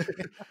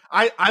Quickley.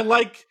 I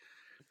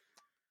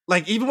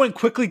like even when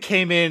Quickley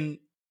came in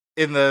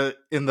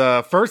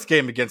the first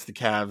game against the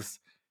Cavs,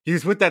 he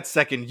was with that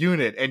second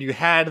unit, and you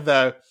had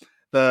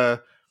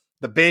the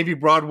baby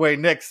Broadway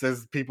Knicks,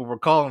 as people were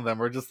calling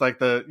them, or just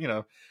like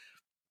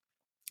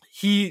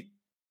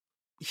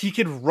he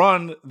could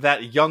run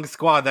that young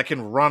squad that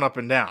can run up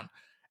and down.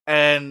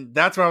 And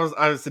that's where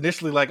I was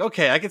initially like,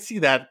 okay, I could see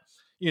that,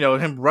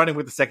 him running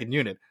with the second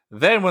unit.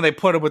 Then when they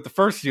put him with the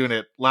first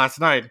unit last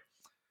night,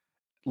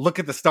 look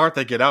at the start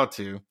they get out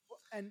to.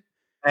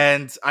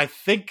 And I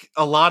think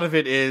a lot of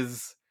it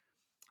is,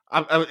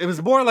 it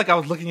was more like I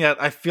was looking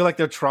at, I feel like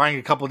they're trying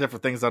a couple of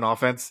different things on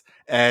offense.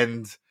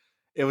 And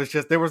it was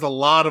just, there was a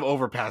lot of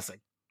overpassing.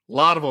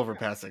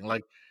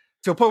 Like,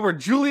 to a point where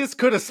Julius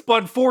could have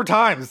spun 4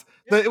 times.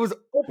 It was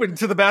open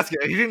to the basket,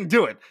 and he didn't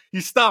do it. He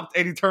stopped,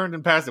 and he turned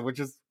and passed it, which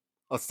is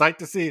a sight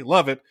to see.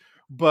 Love it.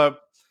 But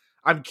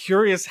I'm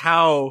curious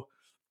how,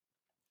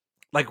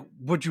 like,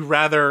 would you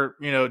rather,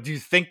 do you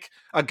think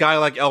a guy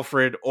like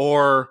Elfrid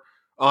or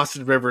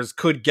Austin Rivers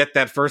could get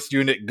that first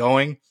unit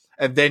going,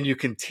 and then you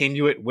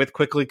continue it with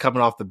Quickley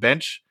coming off the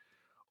bench?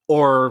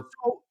 Or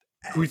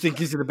do you think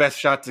he's the best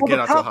shot to get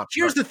out to a hot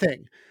Here's the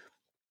thing.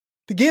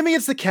 The game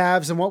against the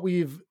Cavs and what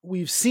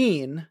we've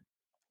seen,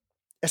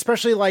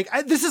 especially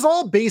this is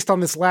all based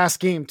on this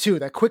last game too,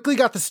 that Quickley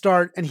got the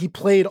start and he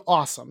played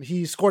awesome.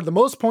 He scored the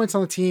most points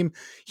on the team.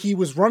 He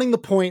was running the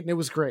point and it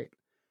was great.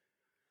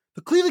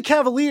 The Cleveland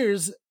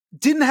Cavaliers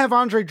didn't have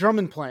Andre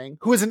Drummond playing,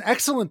 who is an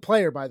excellent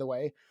player, by the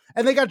way,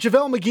 and they got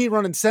JaVale McGee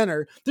running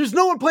center. There's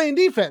no one playing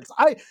defense.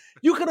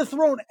 You could have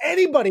thrown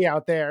anybody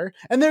out there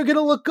and they're going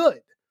to look good.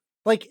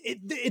 Like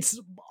it's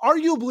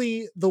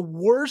arguably the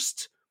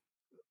worst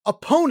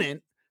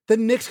opponent the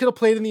Knicks could have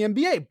played in the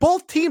NBA.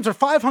 Both teams are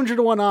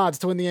 500-1 odds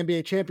to win the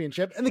NBA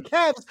championship, and the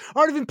Cavs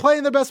aren't even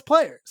playing their best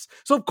players.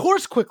 So of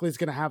course Quickley's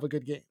going to have a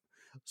good game.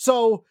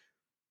 So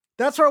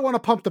that's where I want to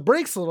pump the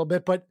brakes a little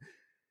bit, but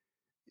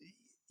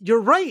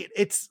you're right.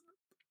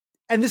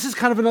 And this is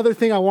kind of another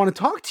thing I want to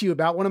talk to you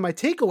about. One of my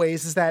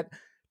takeaways is that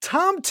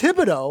Tom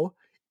Thibodeau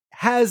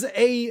has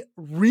a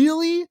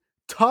really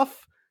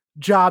tough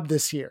job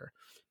this year,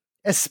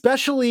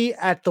 especially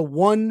at the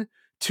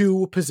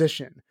 1-2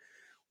 position.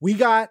 We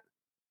got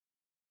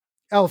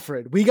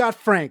Elfrid, we got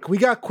Frank, we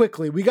got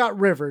Quickley, we got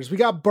Rivers, we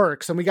got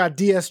Burks, and we got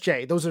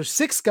DSJ. Those are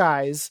 6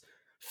 guys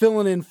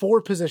filling in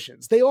 4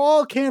 positions. They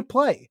all can't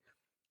play.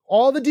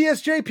 All the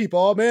DSJ people,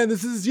 oh man,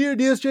 this is his year.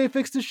 DSJ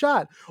fixed his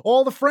shot.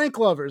 All the Frank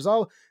lovers,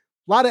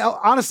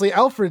 honestly,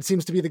 Elfrid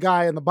seems to be the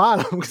guy in the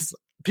bottom because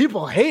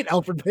people hate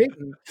Elfrid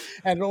Payton,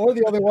 and all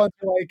the other ones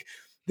are like,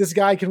 this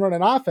guy can run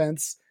an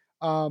offense.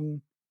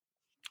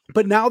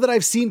 But now that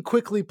I've seen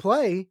Quickley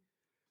play,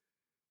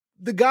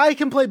 the guy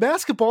can play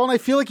basketball, and I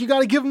feel like you got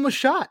to give him a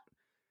shot.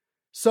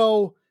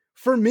 So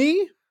for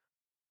me,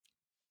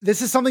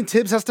 this is something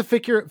Tibbs has to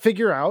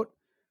figure out.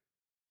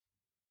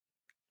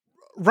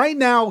 Right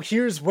now,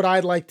 here's what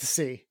I'd like to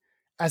see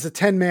as a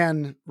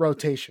 10-man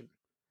rotation.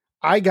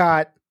 I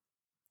got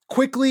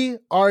Quickley,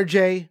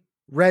 RJ,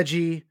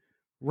 Reggie,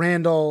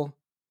 Randall.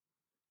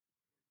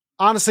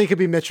 Honestly, it could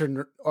be Mitch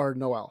or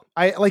Noel.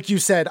 Like you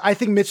said, I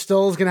think Mitch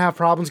still is going to have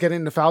problems getting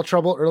into foul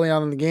trouble early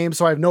on in the game,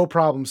 so I have no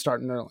problem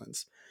starting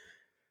Nerlens.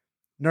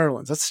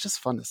 That's just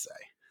fun to say.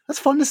 That's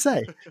fun to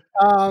say.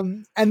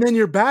 And then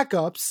your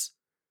backups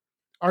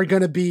are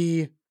going to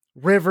be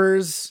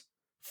Rivers,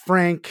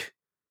 Frank,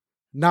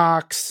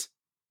 Knox,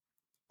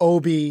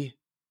 Obi,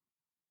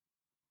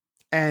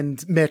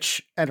 and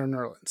Mitch and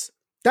Nerlens.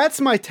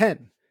 That's my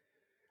 10.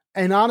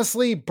 And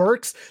honestly,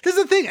 Burks, this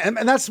is the thing, and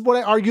that's what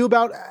I argue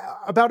about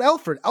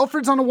Elfrid.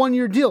 Elfrid's on a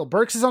 1-year deal.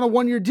 Burks is on a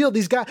 1-year deal.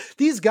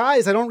 These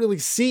guys I don't really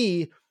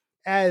see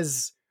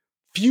as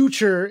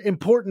future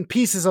important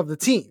pieces of the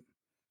team.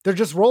 They're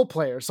just role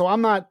players. So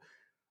I'm not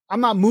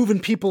moving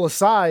people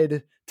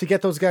aside to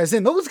get those guys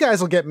in. Those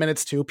guys will get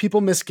minutes too.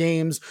 People miss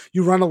games.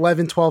 You run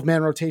 11,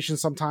 12-man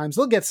rotations sometimes.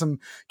 They'll get some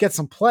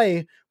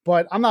play,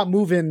 but I'm not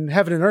moving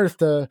heaven and earth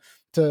to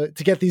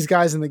get these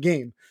guys in the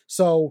game.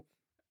 So,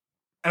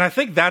 and I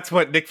think that's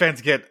what Knicks fans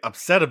get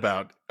upset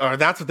about, or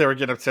that's what they were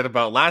getting upset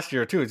about last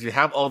year too, is you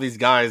have all these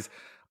guys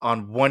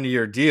on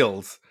 1-year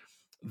deals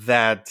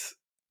that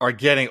are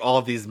getting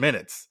all these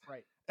minutes.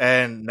 Right.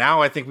 And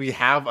now I think we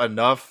have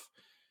enough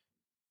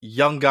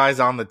young guys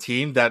on the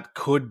team that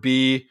could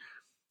be,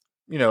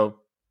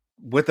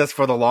 with us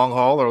for the long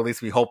haul, or at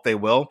least we hope they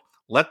will.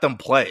 Let them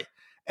play.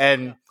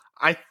 And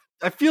I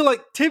feel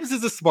like Tibbs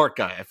is a smart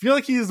guy. I feel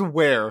like he's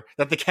aware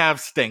that the Cavs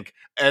stink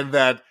and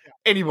that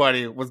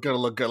anybody was going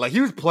to look good. Like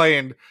he was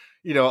playing,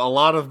 a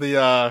lot of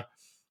the,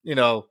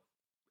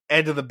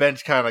 end of the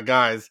bench kind of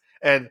guys.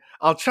 And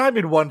I'll chime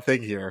in one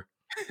thing here.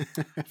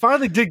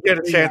 Finally did get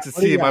a chance to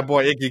see my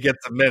boy Iggy get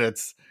some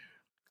minutes.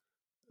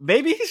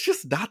 Maybe he's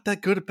just not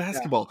that good at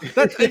basketball.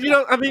 Yeah.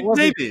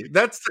 Maybe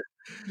that's,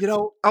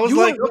 I was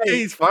like, okay,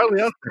 he's finally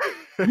out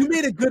there. You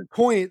made a good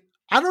point.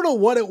 I don't know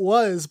what it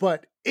was,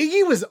 but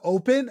Iggy was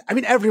open. I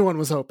mean, everyone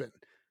was open.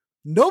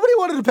 Nobody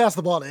wanted to pass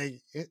the ball to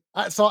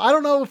Iggy. So I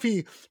don't know if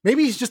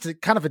maybe he's just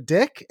kind of a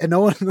dick and no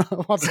one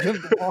wants to give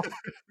him the ball.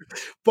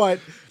 But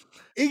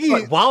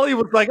Iggy. Wally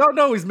was like, oh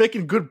no, he's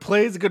making good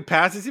plays, good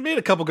passes. He made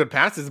a couple good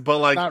passes, but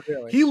like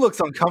he looks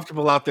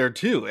uncomfortable out there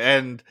too.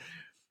 And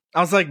I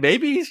was like,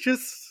 maybe he's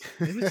just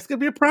gonna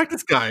be a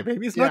practice guy.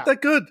 Maybe he's not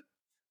that good.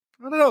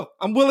 I don't know.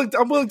 I'm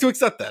willing to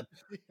accept that.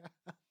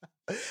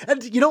 Yeah.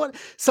 And you know what?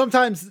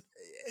 Sometimes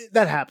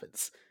that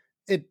happens.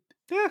 It's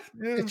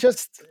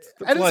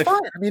fine.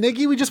 I mean,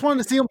 Iggy, we just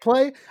wanted to see him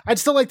play. I'd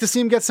still like to see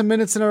him get some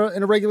minutes in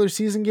a regular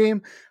season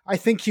game. I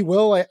think he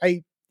will.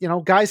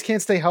 Guys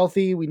can't stay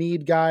healthy. We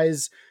need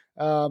guys.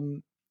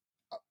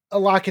 A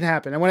lot can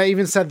happen. And when I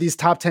even said these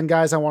top 10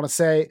 guys I want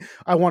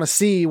to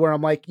see where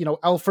I'm like,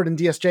 Elfrid and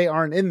DSJ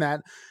aren't in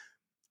that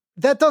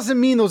doesn't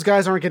mean those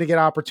guys aren't going to get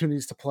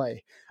opportunities to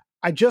play.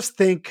 I just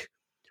think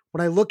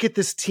when I look at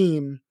this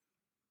team,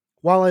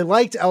 while I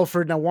liked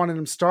Elfrid and I wanted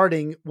him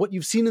starting, what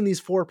you've seen in these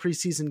 4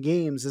 preseason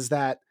games is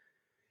that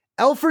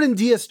Elfrid and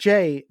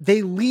DSJ,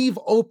 they leave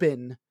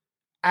open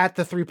at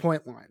the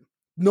 3-point line.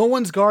 No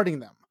one's guarding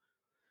them.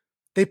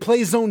 They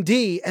play zone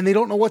D and they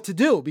don't know what to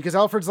do because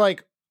Elfrid's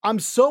like, I'm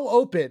so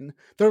open,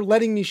 they're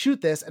letting me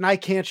shoot this, and I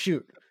can't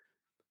shoot.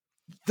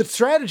 The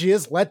strategy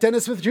is let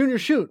Dennis Smith Jr.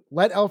 shoot.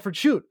 Let Elfrid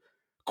shoot.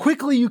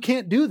 Quickly, you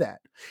can't do that.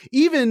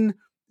 Even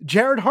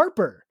Jared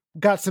Harper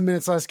got some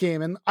minutes last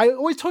game, and I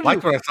always told you.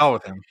 Like what I saw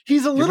with him.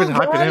 He's a little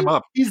hyping him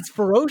up. He's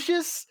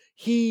ferocious.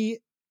 He's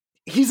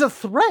a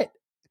threat.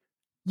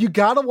 You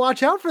got to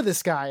watch out for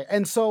this guy.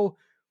 And so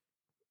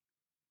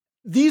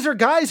these are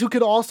guys who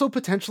could also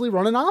potentially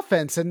run an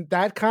offense, and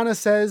that kind of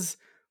says,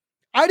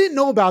 I didn't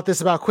know about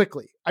this about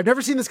Quickley. I've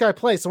never seen this guy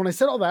play. So when I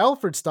said all the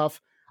Elfrid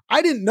stuff,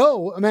 I didn't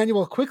know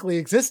Emmanuel Quickley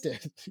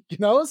existed,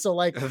 So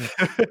like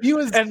he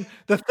was. And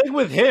the thing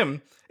with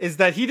him is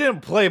that he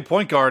didn't play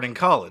point guard in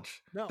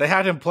college. No. They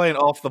had him playing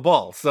off the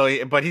ball.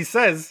 But he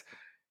says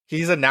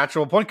he's a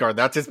natural point guard.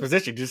 That's his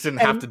position. He just didn't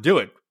have to do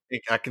it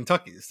at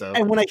Kentucky. So,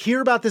 and when I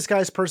hear about this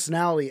guy's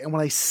personality and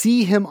when I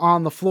see him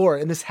on the floor,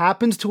 and this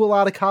happens to a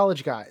lot of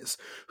college guys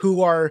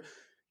who are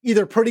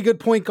either pretty good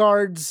point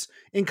guards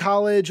in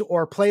college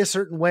or play a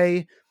certain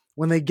way,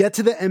 when they get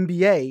to the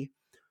NBA,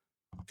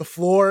 the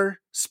floor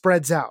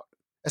spreads out,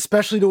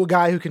 especially to a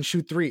guy who can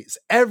shoot threes.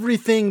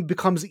 Everything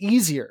becomes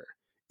easier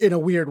in a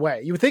weird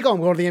way. You would think, oh,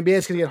 I'm going to the NBA,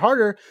 it's going to get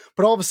harder.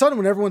 But all of a sudden,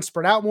 when everyone's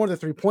spread out more, the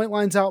 3-point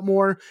line's out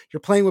more, you're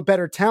playing with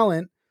better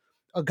talent,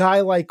 a guy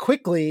like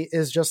Quickley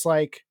is just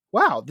like,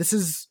 wow, this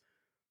is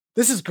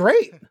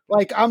great.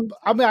 Like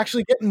I'm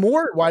actually getting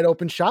more wide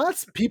open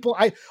shots.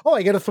 I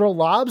get to throw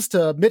lobs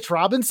to Mitch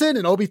Robinson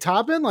and Obi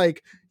Toppin.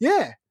 Like,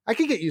 yeah, I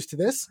can get used to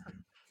this.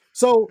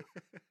 So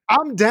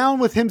I'm down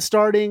with him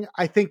starting.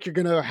 I think you're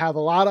going to have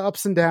a lot of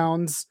ups and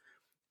downs.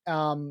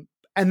 And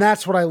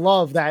that's what I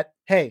love, that,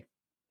 hey,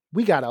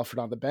 we got Alfred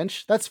on the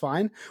bench. That's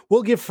fine.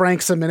 We'll give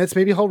Frank some minutes.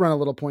 Maybe he'll run a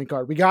little point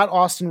guard. We got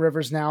Austin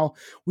Rivers now.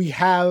 We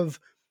have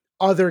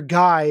other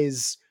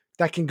guys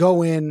that can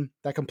go in,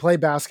 that can play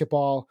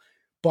basketball,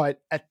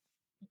 but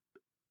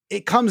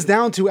it comes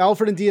down to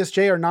Alfred and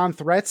DSJ are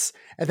non-threats.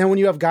 And then when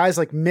you have guys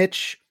like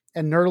Mitch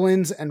and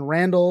Nerlens and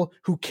Randall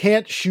who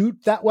can't shoot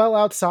that well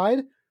outside,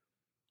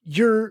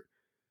 your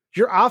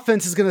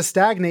offense is going to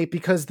stagnate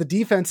because the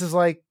defense is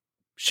like,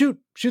 shoot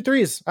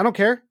threes. I don't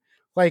care.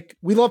 Like,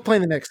 we love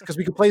playing the Knicks because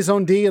we can play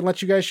zone D and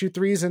let you guys shoot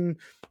threes and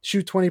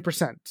shoot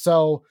 20%.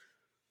 So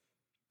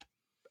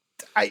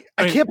I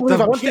can't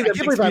believe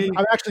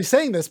I'm actually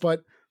saying this,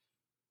 but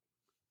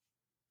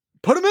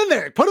put him in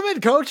there. Put him in,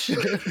 coach.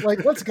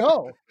 Like, let's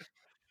go.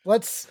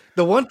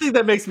 The one thing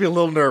that makes me a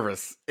little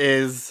nervous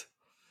is,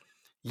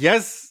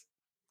 yes,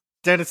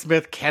 Dennis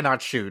Smith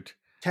cannot shoot,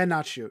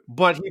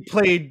 but he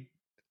played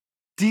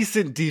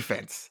decent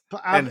defense,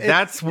 and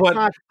that's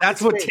what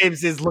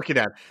Tibbs is looking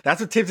at.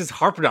 That's what Tibbs is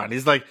harping on.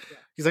 He's like,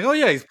 oh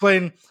yeah, he's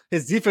playing.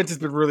 His defense has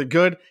been really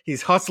good.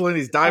 He's hustling.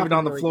 He's diving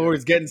on the floor.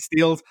 He's getting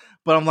steals.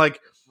 But I'm like,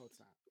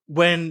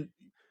 when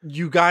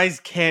you guys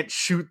can't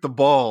shoot the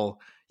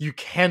ball, you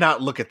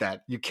cannot look at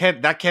that.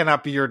 That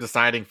cannot be your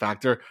deciding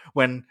factor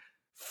when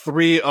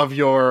 3 of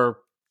your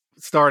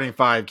starting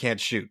 5 can't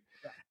shoot.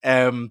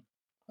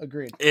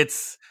 Agreed.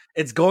 It's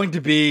going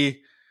to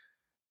be.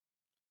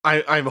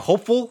 I'm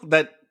hopeful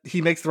that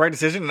he makes the right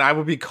decision, and I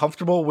would be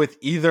comfortable with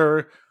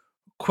either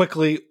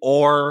Quickley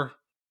or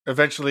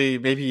eventually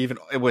maybe even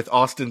with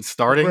Austin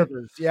starting.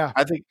 Rivers, yeah.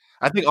 I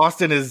think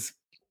Austin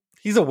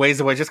he's a ways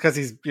away just because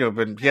he's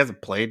he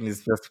hasn't played and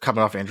he's just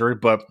coming off injury.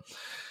 But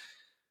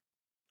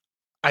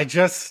I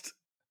just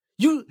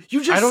you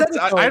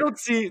don't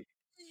see.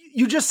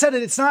 You just said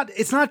it. It's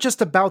not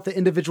just about the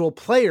individual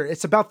player.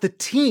 It's about the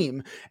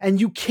team, and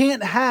you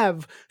can't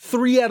have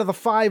 3 out of the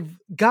 5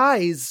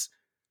 guys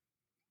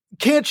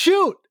can't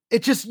shoot.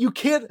 It just, you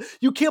can't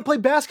play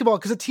basketball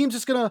because the team's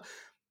just gonna.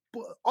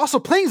 Also,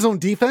 playing zone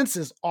defense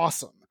is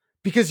awesome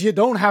because you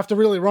don't have to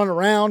really run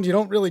around, you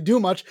don't really do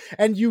much,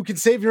 and you can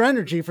save your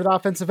energy for the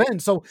offensive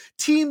end. So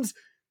teams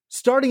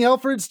starting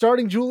Alfred,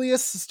 starting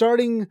Julius,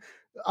 starting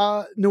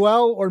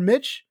Noel or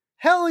Mitch,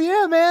 hell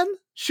yeah, man,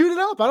 shoot it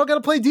up. I don't got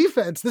to play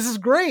defense. This is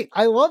great.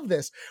 I love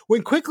this.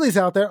 When Quickley's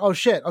out there, oh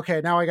shit, okay,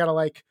 now I gotta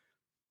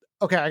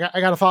I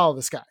gotta follow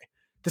this guy.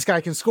 This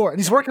guy can score, and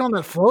he's working on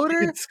that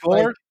floater. He can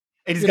score.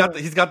 And he's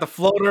got the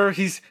floater.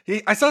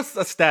 I saw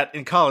a stat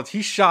in college.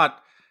 He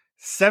shot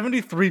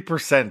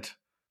 73%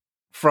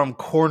 from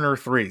corner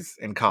threes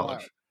in college.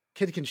 Wow.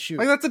 Kid can shoot.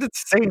 Like, that's an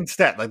insane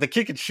stat. Like, the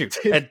kid can shoot.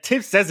 And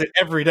Tibbs says it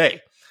every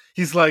day.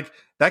 He's like,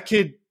 that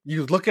kid,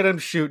 you look at him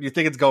shoot, you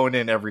think it's going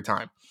in every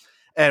time.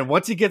 And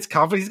once he gets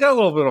confident, he's got a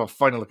little bit of a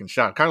funny looking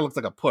shot. Kind of looks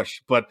like a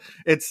push, but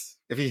if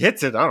he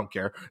hits it, I don't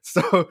care.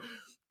 So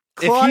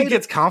if he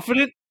gets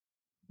confident.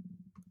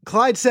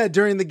 Clyde said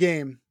during the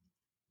game,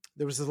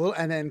 there was a little,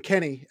 and then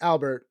Kenny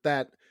Albert,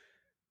 that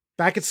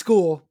back at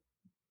school,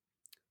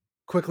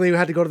 Quickley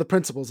had to go to the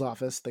principal's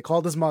office. They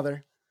called his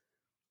mother.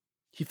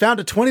 He found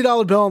a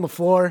 $20 bill on the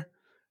floor,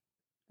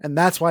 and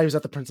that's why he was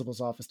at the principal's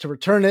office, to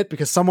return it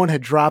because someone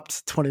had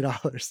dropped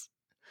 $20.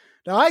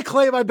 Now I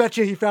claim, I bet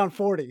you he found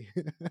 40.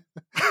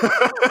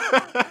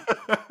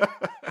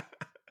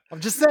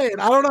 I'm just saying,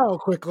 I don't know,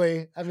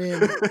 Quickley. I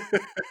mean,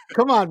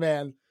 come on,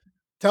 man.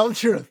 Tell the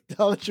truth.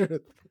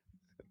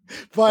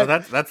 But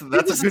that's a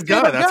good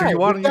guy. That's who you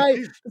want.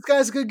 This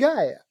guy's a good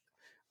guy.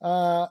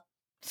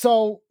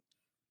 So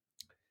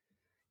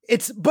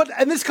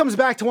and this comes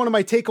back to one of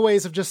my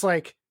takeaways of just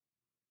like,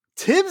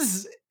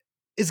 Tibbs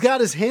has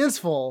got his hands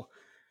full.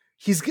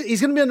 He's going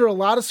to be under a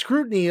lot of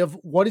scrutiny of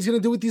what he's going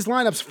to do with these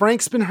lineups.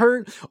 Frank's been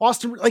hurt.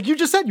 Austin, like you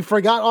just said, you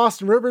forgot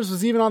Austin Rivers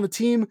was even on the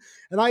team.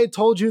 And I had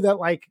told you that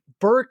like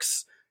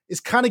Burks is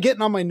kind of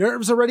getting on my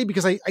nerves already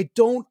because I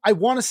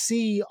want to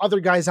see other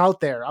guys out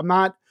there. I'm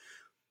not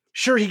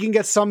sure he can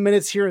get some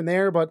minutes here and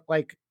there, but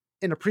like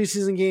in a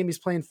preseason game, he's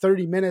playing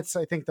 30 minutes.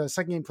 I think the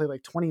second game played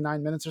like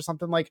 29 minutes or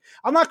something. Like,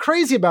 I'm not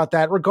crazy about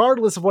that,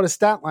 regardless of what his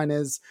stat line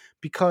is,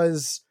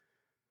 because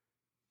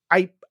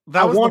I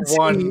want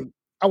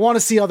to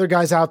see other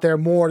guys out there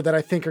more that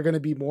I think are going to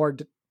be more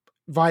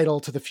vital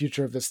to the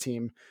future of this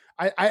team.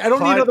 I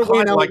don't need another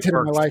Wayne Ellington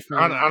in my life,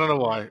 man. I don't know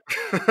why.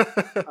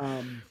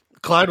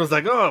 Clyde was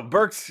like, oh,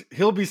 Burks,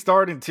 he'll be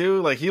starting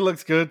too. Like, he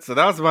looks good. So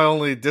that was my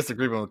only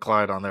disagreement with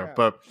Clyde on there. Yeah.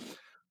 But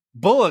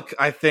Bullock,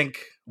 I think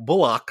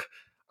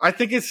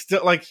is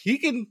still like he's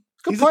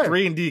player. A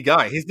 3-and-D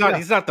guy. He's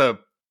not the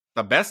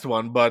best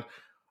one, but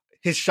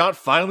his shot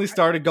finally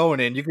started going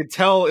in. You could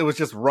tell it was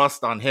just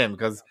rust on him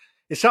because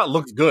his shot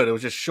looked good. It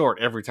was just short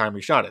every time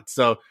he shot it.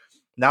 So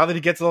now that he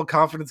gets a little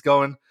confidence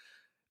going,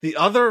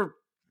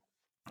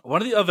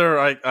 one of the other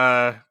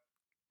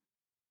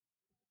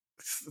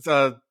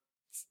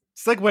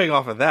segueing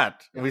off of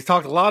that, we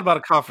talked a lot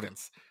about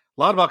confidence,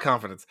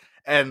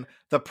 and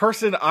the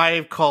person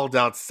I've called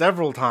out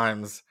several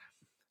times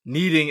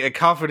needing a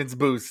confidence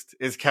boost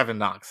is Kevin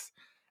Knox.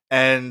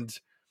 And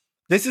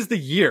this is the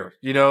year,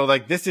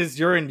 like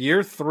you're in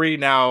year 3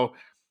 now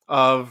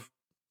of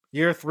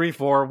year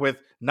 3-4 with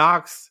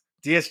Knox,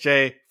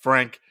 DSJ,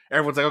 Frank.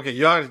 Everyone's like, okay,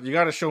 you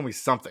got to show me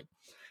something.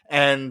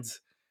 And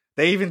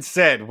they even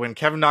said when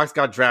Kevin Knox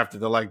got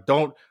drafted, they're like,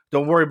 don't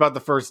worry about the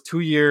first 2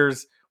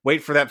 years.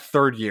 Wait for that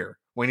 3rd year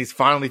when he's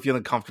finally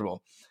feeling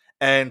comfortable.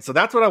 And so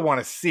that's what I want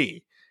to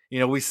see.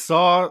 We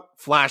saw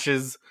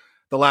flashes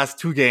the last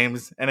 2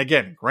 games. And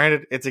again,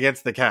 granted, it's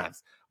against the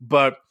Cavs.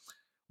 But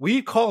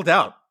we called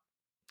out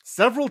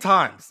several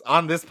times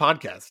on this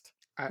podcast.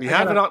 I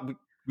got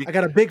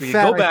a big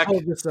fat I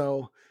told you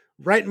so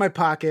right in my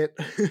pocket.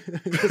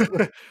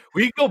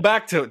 We go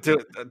back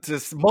to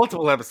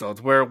multiple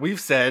episodes where we've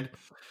said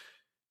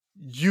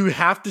you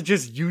have to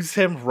just use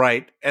him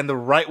right, and the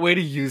right way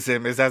to use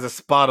him is as a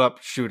spot-up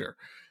shooter.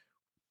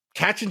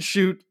 Catch and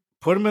shoot,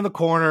 put him in the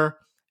corner.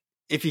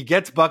 If he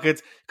gets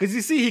buckets, because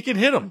you see he can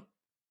hit them.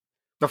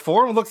 The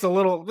form looks a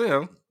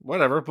little,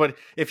 whatever, but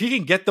if he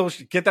can get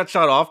that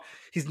shot off,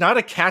 he's not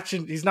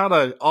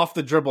a off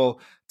the dribble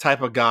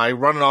type of guy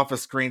running off of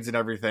screens and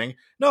everything.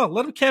 No,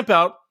 let him camp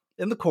out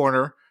in the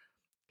corner.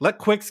 Let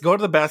Quicks go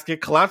to the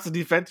basket, collapse the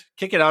defense,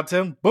 kick it out to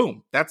him.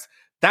 Boom.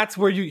 That's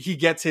where he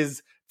gets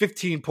his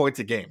 15 points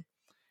a game.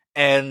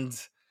 And,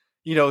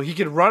 he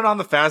could run on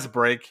the fast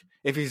break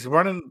if he's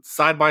running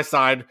side by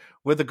side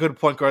with a good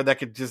point guard that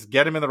could just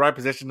get him in the right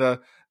position to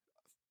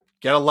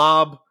get a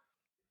lob,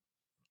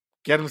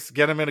 get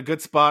him in a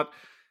good spot.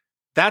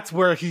 That's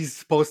where he's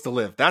supposed to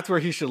live. That's where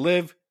he should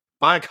live.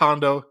 Buy a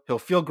condo. He'll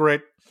feel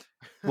great.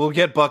 We'll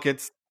get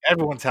buckets.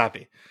 Everyone's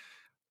happy.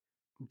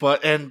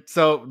 And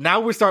so now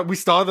we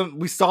saw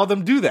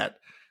them do that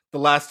the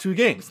last 2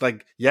 games.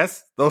 Like,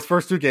 yes, those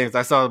first 2 games,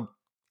 I saw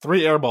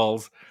 3 air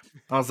balls.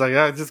 I was like,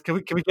 can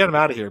we get him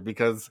out of here,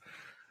 because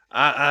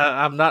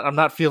I'm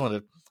not feeling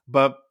it.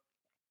 But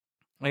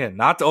again,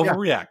 not to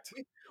overreact.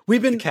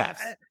 We've been Cavs.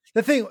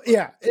 The thing,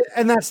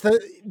 and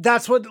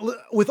that's what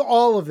with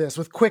all of this,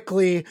 with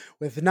Quickly,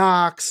 with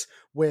Knox,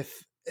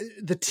 with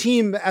the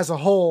team as a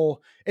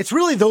whole, it's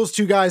really those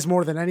 2 guys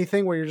more than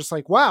anything, where you're just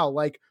like, wow,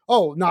 like,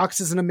 oh, Knox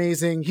is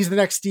he's the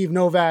next Steve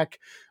Novak.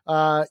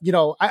 I'm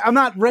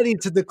not ready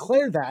to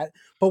declare that,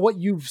 but what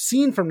you've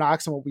seen from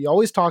Knox and what we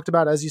always talked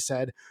about, as you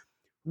said,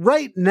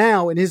 right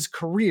now in his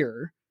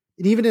career,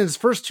 and even in his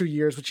first 2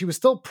 years, which he was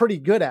still pretty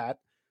good at,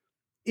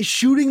 is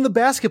shooting the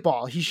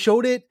basketball. He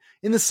showed it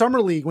in the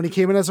summer league when he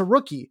came in as a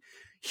rookie.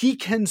 He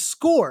can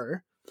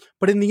score,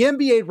 but in the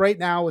NBA right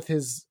now, with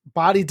his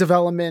body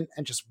development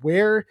and just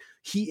where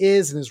he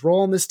is and his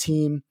role on this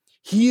team,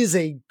 he is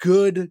a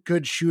good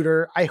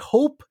shooter. I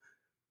hope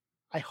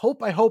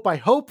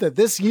that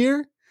this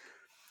year,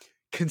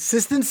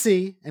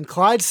 consistency, and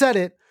Clyde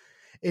said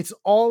it's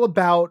all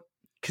about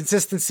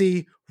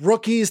consistency.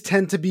 Rookies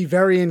tend to be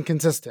very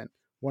inconsistent.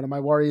 One of my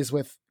worries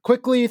with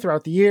Quickly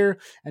throughout the year,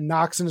 and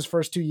Knox in his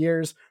first 2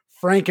 years,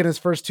 Frank in his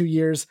first 2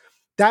 years,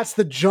 that's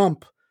the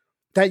jump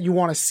that you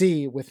want to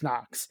see with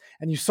Knox.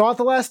 And you saw it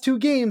the last 2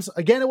 games.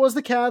 Again, it was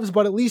the Cavs,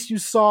 but at least you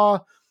saw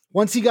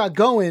once he got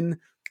going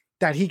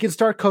that he can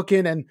start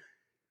cooking. And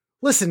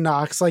listen,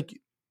 Knox, like,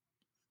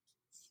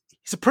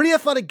 he's a pretty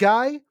athletic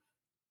guy.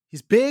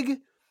 He's big.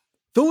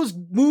 Those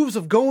moves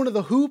of going to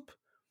the hoop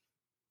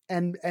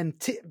and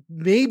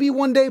maybe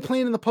one day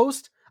playing in the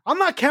post, I'm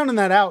not counting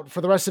that out for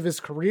the rest of his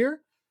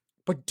career.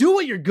 But do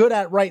what you're good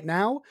at right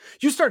now.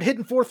 You start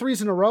hitting 4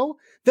 threes in a row,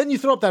 then you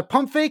throw up that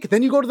pump fake,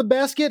 then you go to the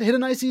basket, hit a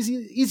nice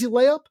easy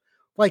layup.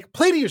 Like,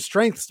 play to your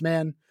strengths,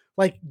 man.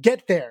 Like,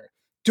 get there.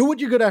 Do what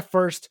you're good at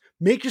first.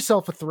 Make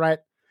yourself a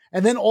threat.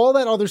 And then all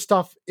that other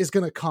stuff is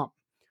going to come.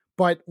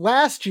 But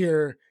last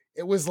year,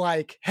 it was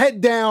like head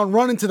down,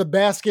 running to the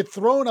basket,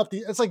 throwing up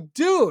it's like,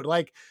 dude,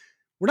 like,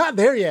 we're not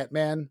there yet,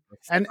 man.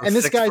 And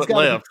this guy's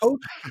got to be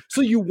coached.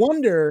 So you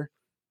wonder,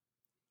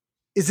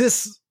 is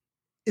this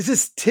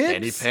Tibbs?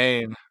 Kenny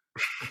Payne.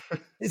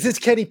 Is this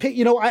Kenny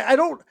Payne? I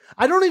don't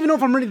even know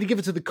if I'm ready to give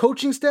it to the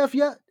coaching staff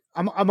yet.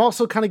 I'm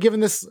also kind of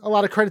giving this a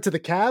lot of credit to the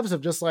Cavs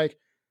of just like,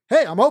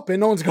 hey, I'm open.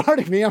 No one's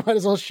guarding me. I might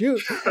as well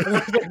shoot.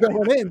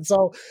 Going in.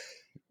 So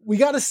we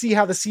got to see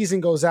how the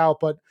season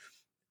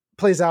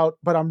plays out.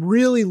 But I'm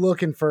really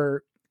looking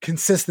for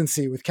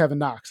consistency with Kevin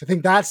Knox. I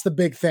think that's the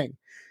big thing.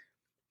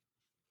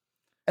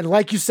 And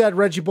like you said,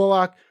 Reggie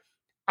Bullock,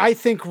 I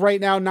think right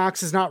now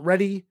Knox is not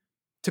ready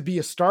to be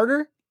a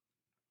starter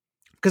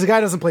because the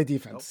guy doesn't play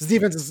defense. Nope. His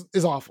defense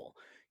is awful.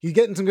 He's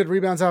getting some good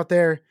rebounds out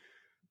there.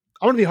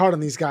 I want to be hard on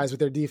these guys with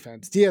their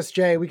defense.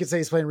 DSJ, we could say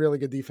he's playing really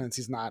good defense.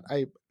 He's not.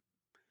 I'm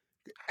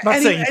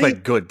not saying he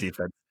played good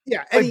defense.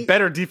 Yeah. He played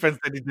better defense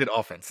than he did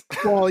offense.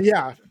 Well,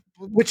 yeah.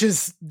 Which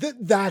is,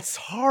 that's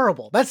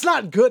horrible. That's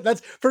not good.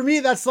 For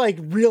me, that's like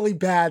really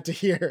bad to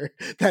hear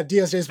that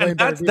DSJ is playing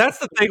better defense. That's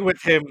the thing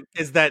with him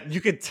is that you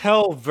could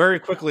tell very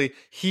quickly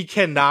he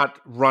cannot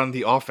run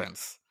the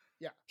offense.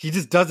 Yeah. He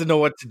just doesn't know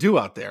what to do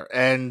out there.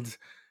 And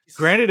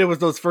granted, it was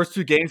those first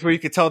 2 games where you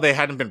could tell they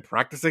hadn't been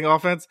practicing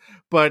offense,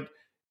 but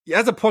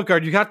as a point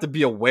guard, you have to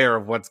be aware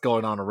of what's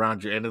going on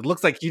around you. And it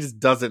looks like he just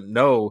doesn't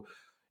know.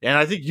 And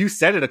I think you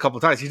said it a couple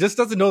of times. He just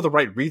doesn't know the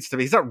right reads to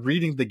me. He's not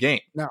reading the game.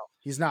 No,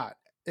 he's not.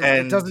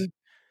 It doesn't.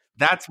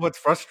 That's what's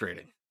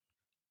frustrating.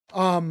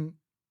 And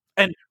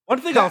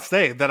one thing I'll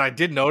say that I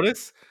did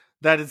notice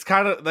that it's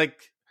kind of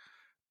like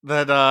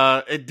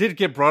that. It did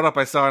get brought up.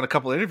 I saw in a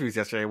couple of interviews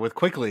yesterday with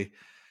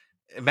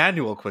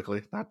Emmanuel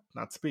Quickley,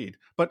 not Speed,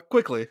 but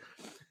Quickley,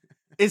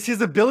 is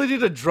his ability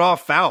to draw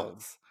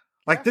fouls.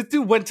 Like this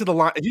dude went to the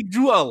line. He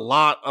drew a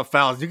lot of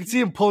fouls. You can see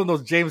him pulling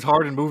those James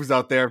Harden moves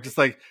out there, just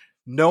like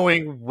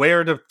knowing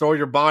where to throw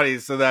your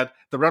bodies so that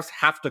the refs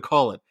have to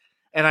call it.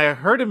 And I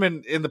heard him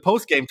in the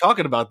post game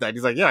talking about that.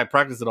 He's like, "Yeah, I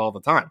practice it all the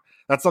time.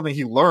 That's something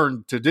he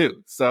learned to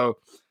do." So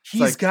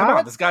this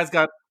guy's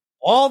got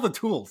all the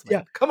tools. Man.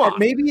 Yeah, come on. And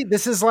maybe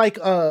this is like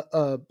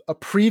a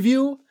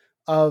preview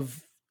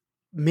of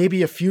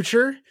maybe a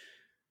future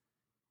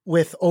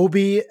with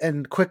Obi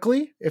and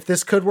Quickley. If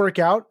this could work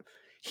out,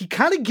 he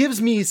kind of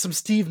gives me some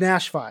Steve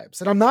Nash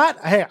vibes. And I'm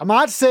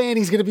not saying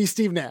he's going to be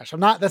Steve Nash.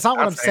 That's not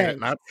what I'm saying.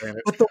 But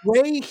the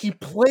way he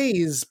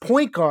plays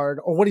point guard,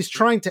 or what he's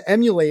trying to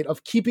emulate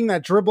of keeping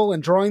that dribble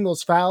and drawing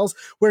those fouls,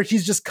 where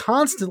he's just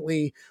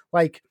constantly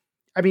like,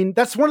 I mean,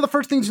 that's one of the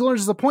first things you learn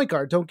as a point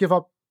guard. Don't give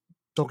up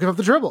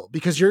the dribble,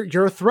 because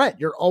you're a threat.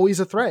 You're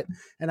always a threat.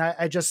 And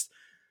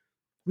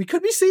we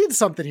could be seeing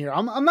something here.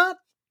 I'm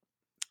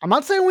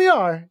not saying we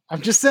are.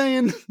 I'm just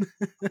saying.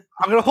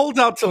 I'm going to hold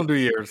out till New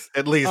Year's,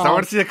 at least. I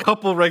want to see a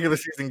couple regular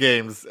season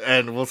games,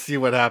 and we'll see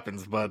what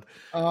happens. But,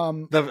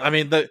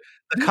 the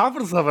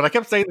confidence level, and I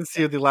kept saying this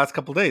to you the last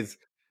couple of days,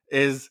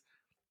 is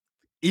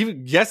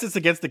yes, it's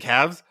against the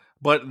Cavs,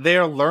 but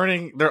they're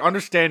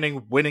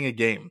understanding winning a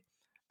game.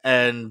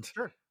 And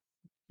sure,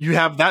 you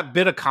have that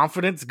bit of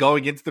confidence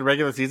going into the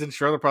regular season.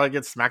 Sure, they'll probably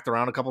get smacked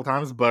around a couple of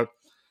times, but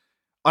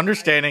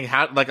understanding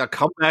how, like, a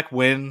comeback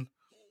win,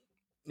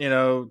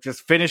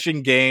 just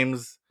finishing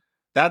games,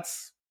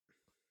 it's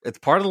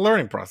part of the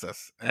learning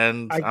process,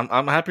 and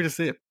I'm happy to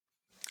see it.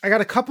 I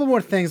got a couple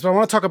more things, but I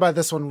want to talk about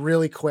this one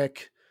really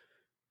quick.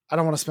 I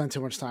don't want to spend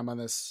too much time on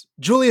this.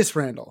 Julius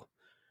Randle.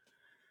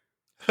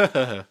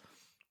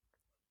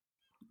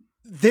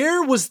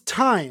 There was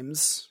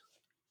times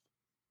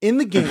in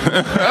the game,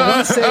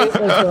 I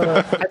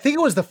think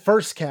it was the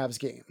first Cavs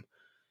game,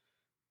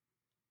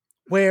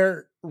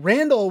 where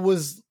Randle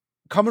was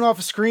coming off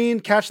a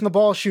screen, catching the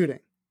ball, shooting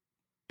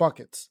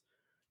buckets,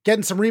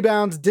 getting some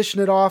rebounds,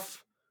 dishing it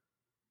off.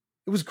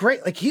 It was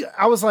great.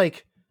 I was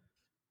like,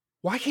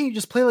 why can't you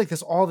just play like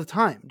this all the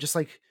time? Just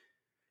like,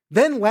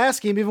 then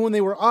last game, even when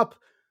they were up,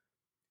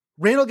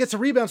 Randle gets a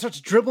rebound,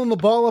 starts dribbling the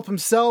ball up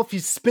himself.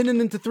 He's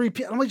spinning into 3.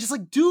 I'm like,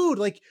 dude,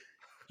 like,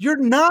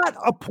 you're not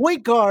a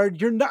point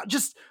guard. You're not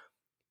just,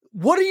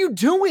 what are you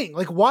doing?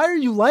 Like, why are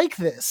you like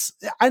this?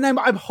 And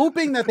I'm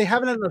hoping that they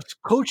haven't had enough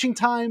coaching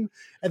time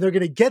and they're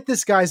going to get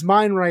this guy's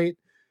mind right.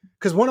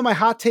 Because one of my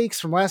hot takes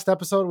from last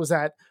episode was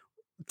that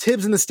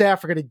Tibbs and the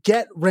staff are going to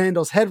get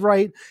Randle's head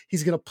right.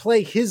 He's going to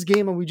play his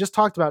game. And we just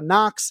talked about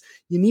Knox.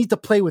 You need to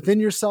play within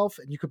yourself,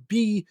 and you could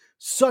be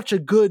such a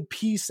good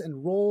piece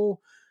and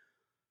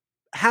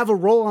have a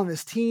role on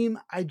this team.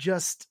 I'm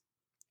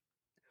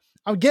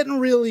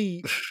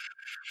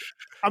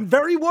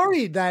very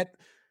worried that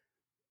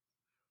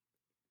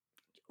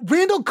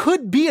Randle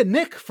could be a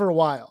Knick for a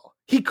while.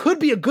 He could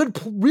be a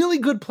really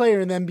good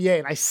player in the NBA,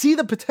 and I see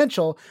the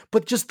potential,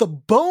 but just the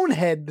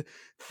bonehead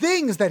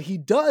things that he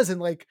does, and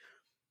like,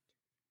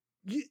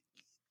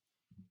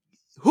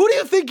 who do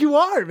you think you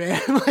are, man?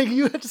 Like,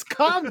 you just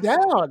calm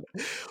down.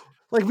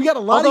 Like, we got a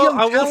lot of young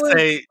talent. I will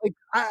say, like,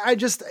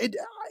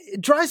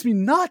 it drives me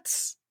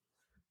nuts.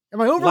 Am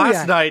I overreacting?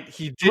 Last night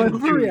he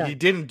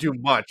didn't do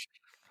much.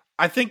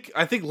 I think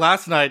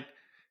last night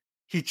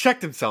he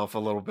checked himself a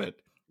little bit.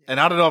 And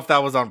I don't know if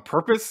that was on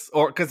purpose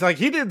or because, like,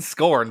 he didn't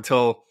score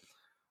until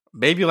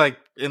maybe like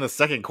in the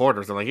second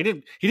quarter. So, like, he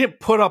didn't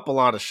put up a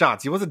lot of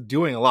shots. He wasn't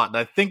doing a lot.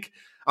 And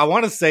I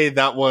want to say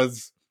that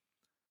was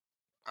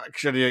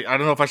actually, I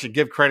don't know if I should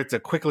give credit to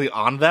Quickley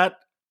on that,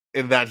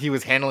 in that he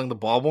was handling the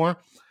ball more.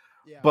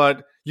 Yeah.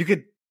 But you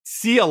could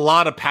see a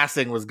lot of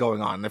passing was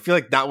going on. I feel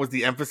like that was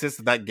the emphasis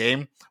of that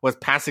game, was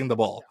passing the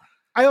ball.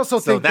 I also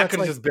think that could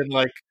have just been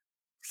like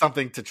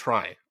something to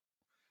try.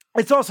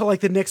 It's also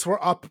like the Knicks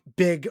were up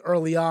big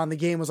early on. The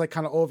game was like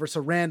kind of over.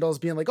 So Randle's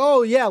being like,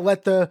 oh yeah,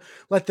 let the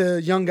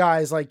young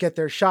guys like get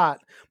their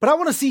shot. But I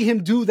want to see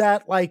him do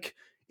that like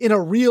in a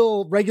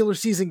real regular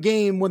season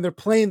game when they're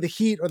playing the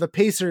Heat or the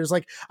Pacers.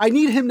 Like, I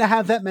need him to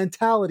have that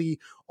mentality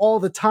all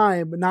the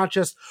time, but not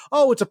just,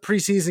 oh, it's a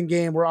preseason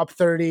game, we're up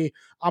 30,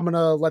 I'm going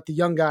to let the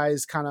young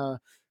guys kind of,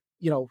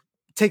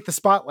 take the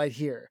spotlight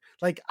here.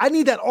 Like, I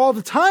need that all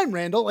the time,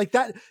 Randall. Like,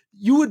 that,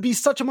 you would be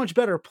such a much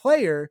better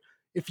player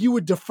if you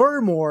would defer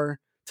more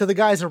to the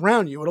guys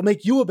around you. It'll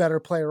make you a better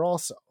player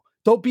also.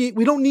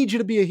 We don't need you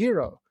to be a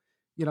hero,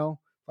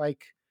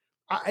 like,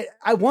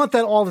 I want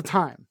that all the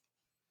time.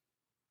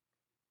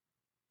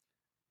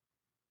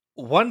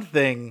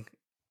 Another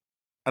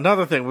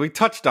thing, we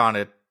touched on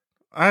it.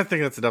 I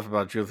think that's enough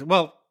about Julius.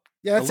 Well,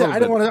 yeah, that's it. I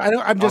don't want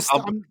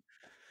to.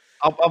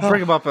 I'll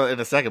bring him up in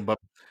a second. But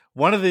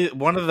one of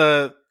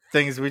the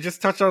things we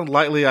just touched on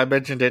lightly, I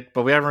mentioned it,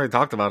 but we haven't really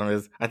talked about him.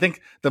 Is I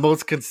think the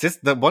most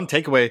consistent, the one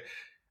takeaway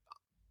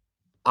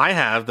I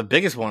have, the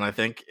biggest one I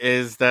think,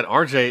 is that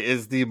RJ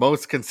is the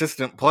most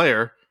consistent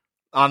player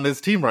on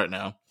this team right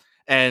now,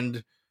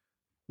 and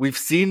we've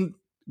seen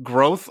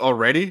growth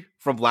already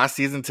from last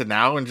season to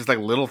now, and just like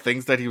little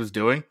things that he was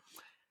doing.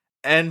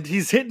 And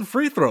he's hitting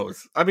free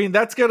throws. I mean,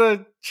 that's going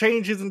to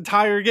change his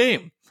entire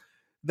game.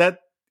 That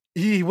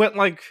he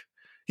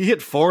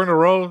hit 4 in a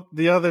row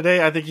the other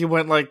day. I think he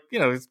went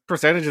his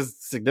percentage is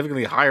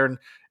significantly higher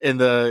in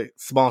the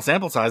small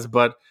sample size,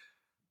 but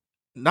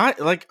not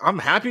like, I'm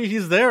happy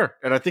he's there.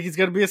 And I think he's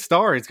going to be a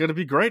star. He's going to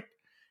be great.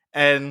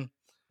 And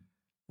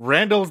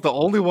Randall's the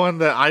only one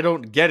that I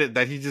don't get it,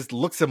 that he just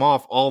looks him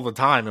off all the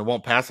time and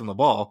won't pass him the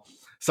ball.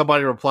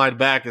 Somebody replied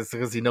back, it's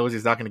because he knows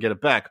he's not going to get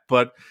it back.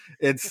 But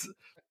it's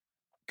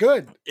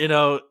good.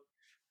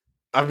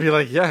 I'd be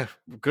like, yeah,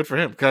 good for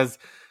him. Because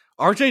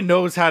RJ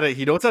knows how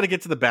to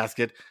get to the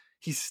basket.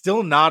 He's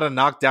still not a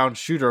knockdown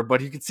shooter, but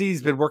you can see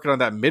he's been working on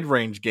that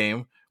mid-range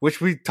game,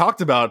 which we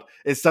talked about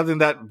is something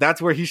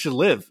that's where he should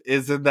live,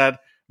 is in that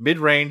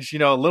mid-range,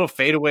 a little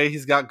fadeaway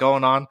he's got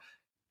going on.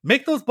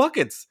 Make those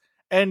buckets,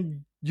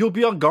 and you'll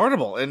be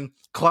unguardable. And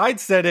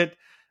Clyde said it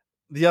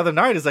the other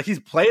night, is like,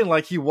 he's playing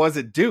like he was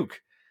at Duke.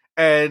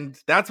 And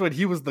that's when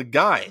he was the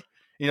guy.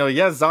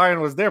 Yes,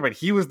 Zion was there, but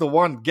he was the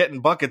one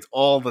getting buckets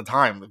all the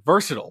time.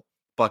 Versatile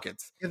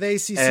buckets. Yeah, the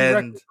ACC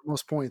record for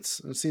most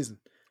points in the season.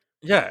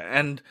 Yeah,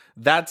 and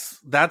that's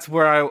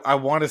where I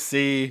want to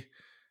see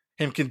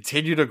him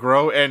continue to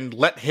grow and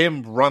let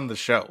him run the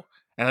show.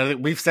 And I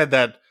think we've said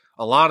that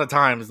a lot of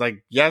times.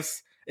 Like,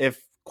 yes, if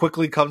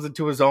Quickley comes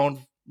into his own,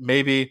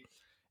 maybe,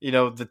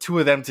 the two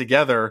of them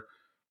together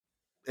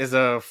is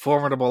a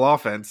formidable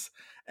offense.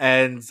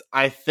 And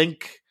I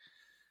think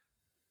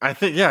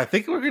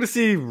we're going to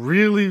see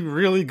really,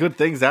 really good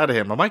things out of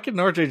him. I might get an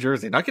RJ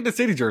jersey, not get a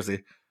City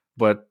jersey,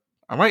 but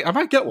I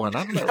might get one.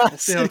 I don't know. We'll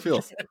see how it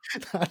feels.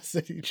 Not a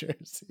City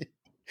jersey.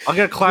 I'll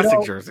get a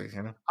classic jersey.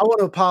 I want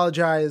to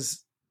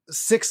apologize.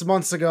 6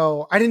 months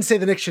ago, I didn't say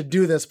the Knicks should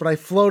do this, but I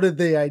floated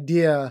the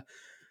idea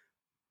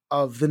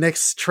of the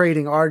Knicks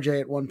trading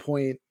RJ at one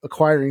point,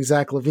 acquiring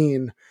Zach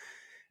LaVine.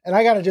 And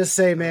I got to just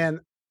say,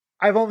 man,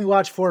 I've only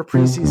watched 4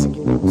 preseason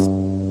games.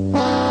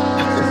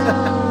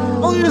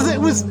 It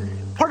was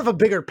part of a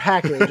bigger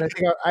package. I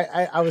think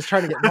I was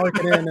trying to get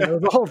marketed in, and it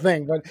was the whole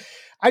thing. But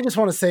I just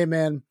want to say,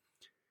 man,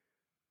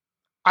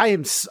 I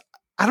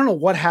don't know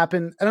what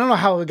happened. I don't know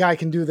how a guy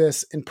can do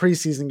this in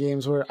preseason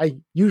games, where I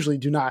usually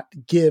do not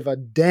give a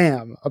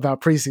damn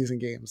about preseason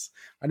games.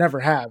 I never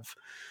have.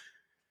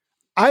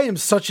 I am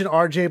such an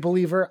RJ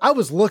believer. I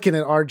was looking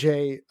at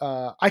RJ.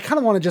 I kind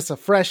of wanted just a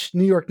fresh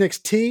New York Knicks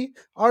tee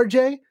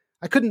RJ.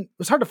 It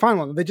was hard to find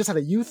one. They just had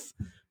a youth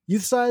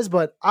size,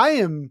 but I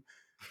am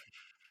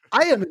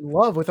in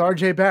love with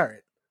RJ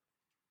Barrett.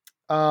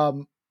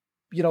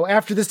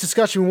 After this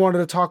discussion, we wanted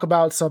to talk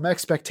about some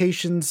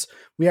expectations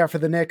we have for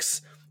the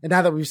Knicks. And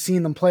now that we've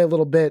seen them play a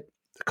little bit,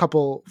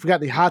 we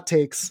got the hot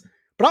takes.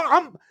 But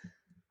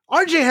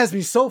RJ has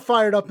me so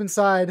fired up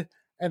inside,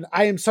 and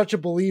I am such a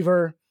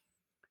believer.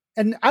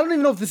 And I don't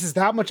even know if this is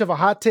that much of a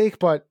hot take,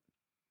 but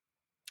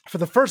for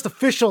the first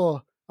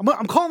official,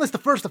 I'm calling this the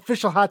first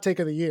official hot take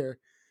of the year.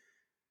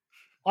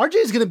 RJ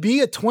is going to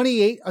be a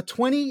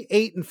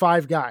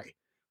 28-5 guy.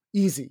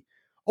 Easy.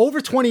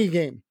 Over 20 a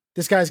game.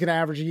 This guy's going to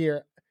average a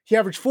year. He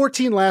averaged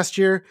 14 last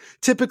year.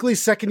 Typically,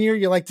 second year,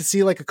 you like to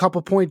see like a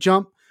couple point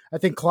jump. I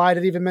think Clyde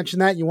had even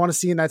mentioned that. You want to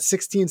see in that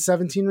 16,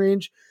 17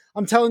 range.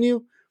 I'm telling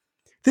you,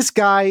 this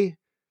guy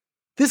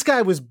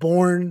was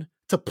born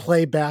to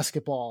play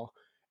basketball.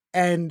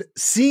 And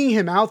seeing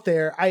him out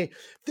there,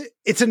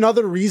 it's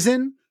another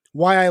reason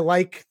why I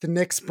like the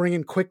Knicks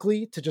bringing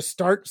Quickley to just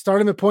start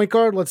him at point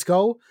guard. Let's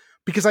go.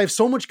 Because I have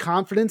so much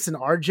confidence in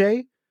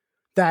RJ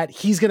that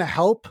he's going to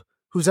help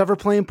who's ever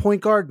playing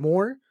point guard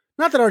more.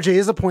 Not that RJ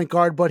is a point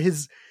guard, but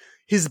his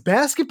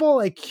basketball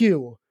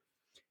IQ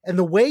and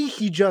the way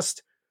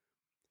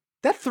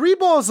that 3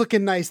 ball is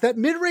looking nice. That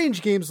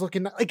mid-range game's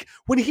looking like,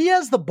 when he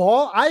has the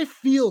ball, I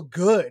feel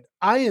good.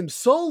 I am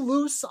so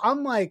loose.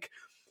 I'm like,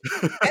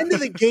 end of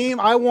the game,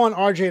 I want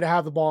RJ to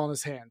have the ball in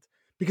his hand,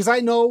 because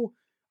I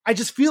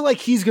just feel like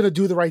he's going to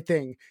do the right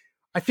thing.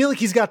 I feel like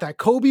he's got that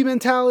Kobe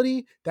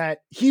mentality,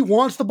 that he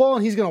wants the ball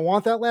and he's going to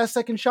want that last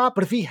second shot.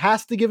 But if he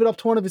has to give it up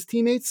to one of his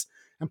teammates,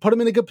 and put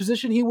him in a good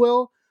position, he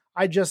will.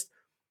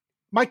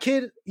 My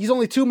kid, he's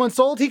only 2 months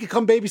old. He could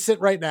come babysit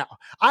right now.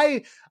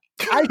 I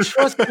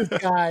trust this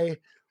guy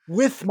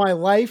with my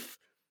life.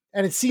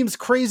 And it seems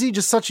crazy,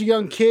 just such a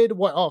young kid.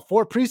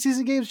 4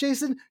 preseason games,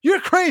 Jason? You're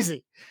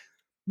crazy.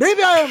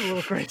 Maybe I am a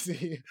little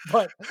crazy,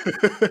 but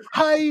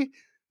I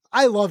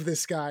love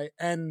this guy.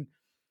 And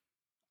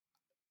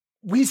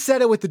we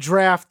said it with the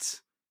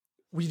draft.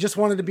 We just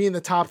wanted to be in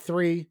the top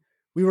 3.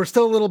 We were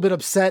still a little bit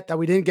upset that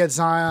we didn't get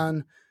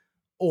Zion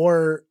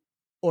or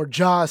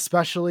Ja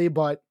especially,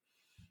 but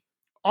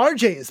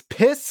RJ is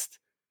pissed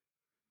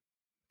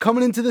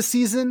coming into the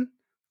season,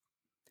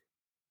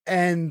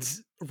 and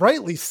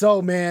rightly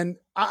so, man.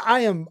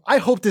 I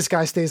hope this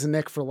guy stays a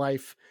Knick for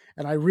life,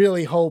 and I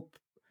really hope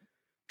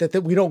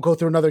that we don't go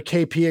through another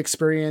KP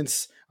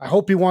experience. I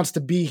hope he wants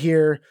to be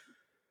here.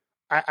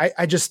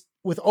 I just,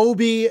 with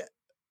Obi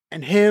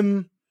and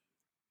him,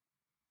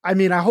 I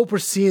mean, I hope we're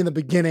seeing the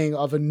beginning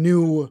of a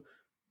new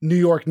New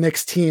York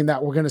Knicks team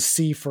that we're going to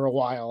see for a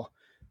while.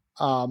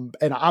 And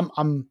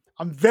I'm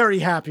very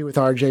happy with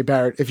RJ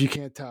Barrett, if you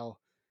can't tell.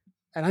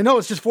 And I know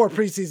it's just 4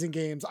 preseason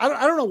games. I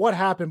don't know what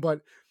happened,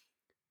 but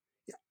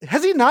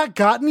has he not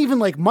gotten even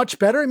like much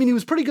better? I mean, he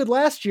was pretty good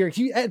last year.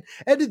 He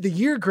ended the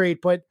year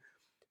great, but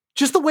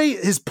just the way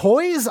his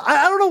poise,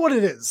 I don't know what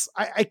it is.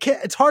 I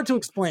can't, it's hard to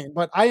explain,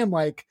 but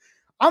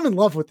I'm in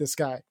love with this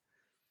guy.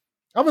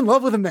 I'm in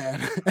love with a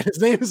man, and his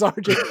name is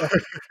RJ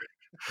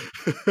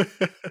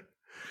Barrett.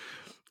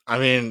 I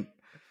mean,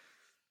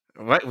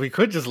 we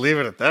could just leave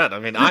it at that. I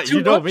mean,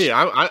 you know me.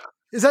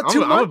 Is that too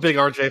much? I'm a big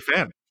RJ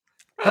fan.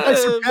 Have I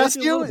surpassed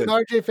you in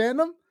RJ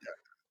fandom?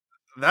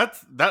 That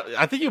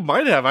I think you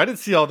might have. I didn't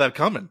see all that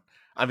coming.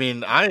 I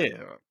mean, I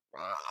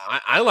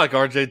like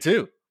RJ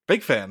too.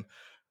 Big fan.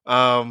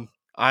 I'm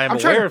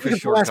aware of his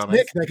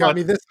shortcomings. That got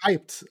me this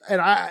hyped,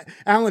 and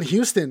Allen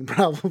Houston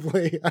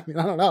probably. I mean,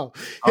 I don't know.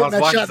 I was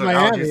watching some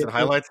Allen Houston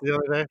highlights the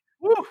other day.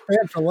 Woo,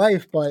 fan for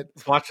life, but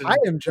I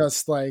am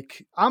just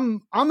like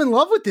I'm in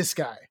love with this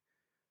guy.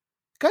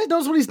 Guy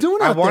knows what he's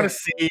doing. I want to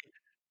see.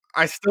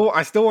 I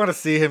still want to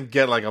see him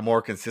get like a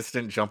more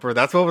consistent jumper.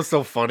 That's what was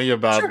so funny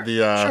about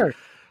the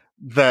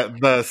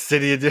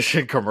City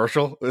Edition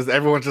commercial. Is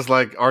everyone's just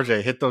like,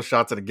 RJ, hit those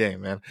shots in a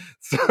game, man.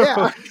 So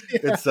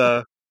it's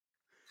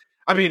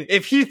I mean,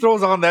 if he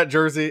throws on that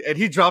jersey and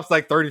he drops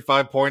like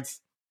 35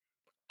 points,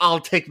 I'll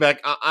take back.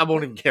 I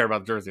won't even care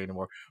about the jersey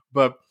anymore.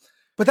 But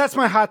that's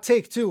my hot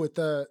take too, with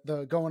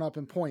the going up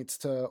in points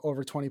to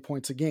over 20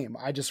 points a game.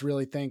 I just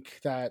really think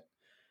that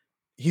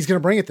he's going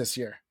to bring it this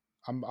year.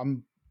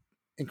 I'm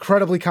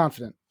incredibly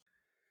confident.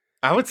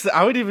 I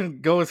would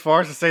even go as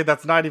far as to say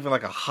that's not even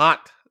like a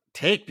hot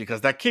take,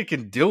 because that kid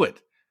can do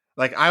it.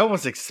 Like, I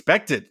almost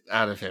expect it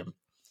out of him,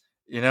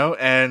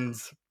 and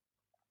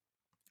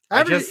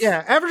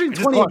averaging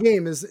 20 a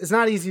game is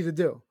not easy to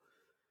do.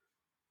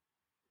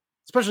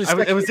 Especially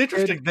it was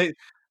interesting.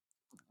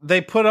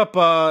 They put up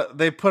on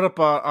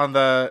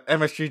the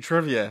MSG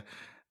trivia.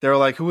 They were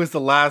like, who was the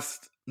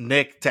last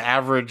Knick to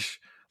average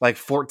like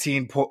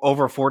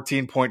over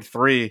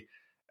 14.3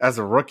 as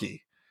a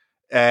rookie?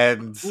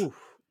 And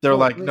they're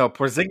like, no,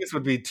 Porzingis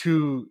would be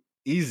too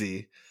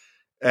easy.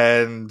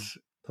 And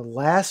the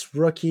last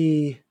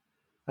rookie,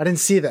 I didn't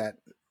see that.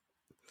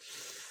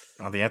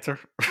 On the answer?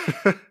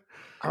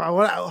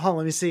 Hold on,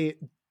 let me see.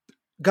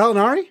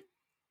 Gallinari?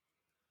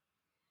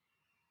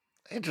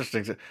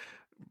 Interesting.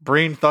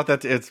 Breen thought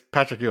that it's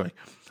Patrick Ewing.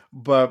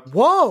 But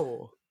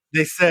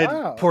they said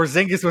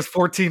Porzingis was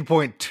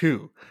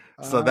 14.2.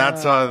 So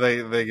that's how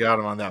they got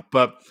him on that.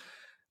 But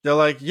they're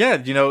like,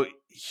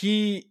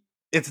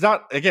 it's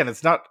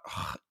not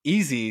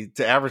easy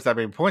to average that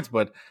many points,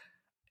 but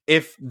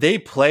if they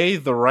play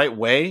the right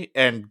way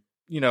and,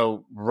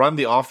 run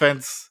the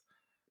offense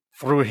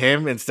through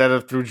him instead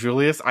of through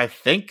Julius, I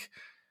think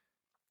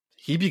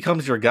he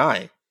becomes your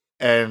guy.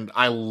 And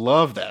I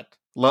love that.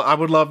 I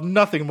would love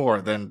nothing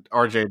more than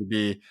RJ to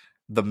be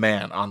the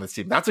man on this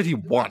team. That's what he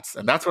wants.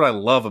 And that's what I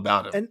love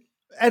about him.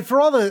 And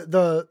for all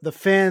the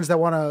fans that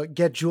want to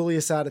get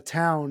Julius out of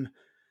town,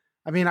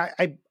 I mean,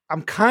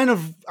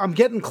 I'm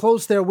getting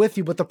close there with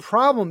you, but the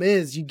problem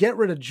is you get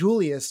rid of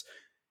Julius,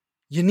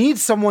 you need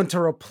someone to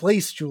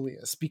replace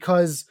Julius,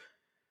 because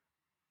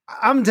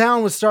I'm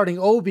down with starting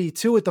Obi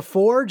too at the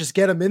 4, just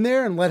get him in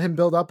there and let him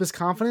build up his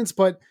confidence.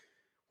 But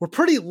we're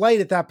pretty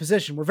light at that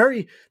position.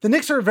 The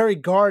Knicks are a very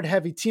guard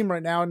heavy team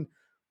right now. And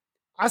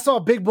I saw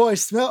big boy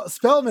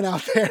Spellman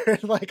out there.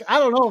 Like, I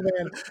don't know,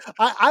 man.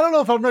 I don't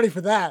know if I'm ready for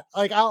that.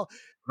 Like,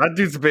 that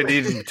dude's been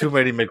eating too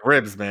many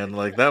McRibs, man.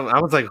 Like that, I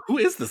was like, "Who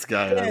is this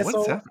guy? Yeah,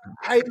 What's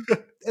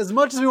happening?" As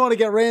much as we want to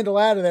get Randall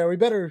out of there, we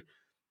better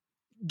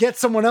get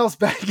someone else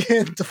back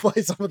in to play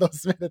some of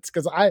those minutes,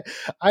 because I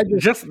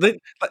just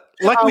like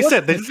we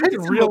said, they just need to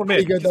reel him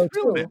in. Good though,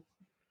 too.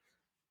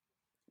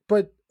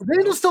 But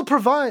Randall still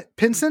provide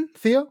Pinson,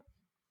 Theo.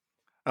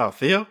 Oh,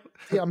 Theo.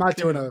 Yeah, I'm not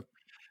doing a.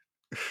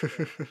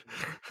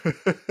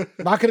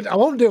 I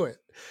won't do it.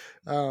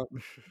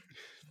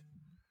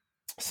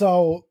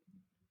 So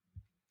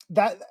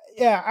that,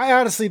 I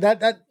honestly,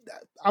 that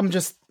I'm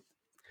just,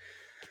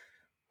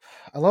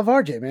 I love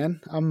RJ,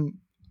 man. I'm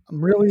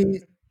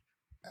really,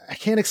 I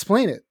can't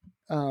explain it.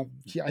 I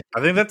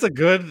think that's a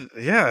good,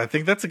 I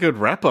think that's a good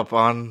wrap up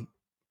on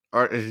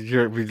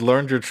we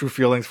learned your true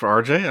feelings for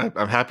RJ.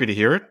 I'm happy to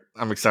hear it.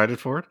 I'm excited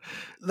for it.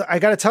 I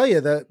got to tell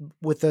you that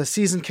with the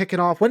season kicking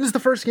off, when is the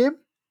first game?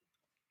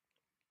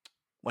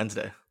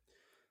 Wednesday.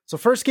 So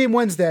first game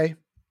Wednesday.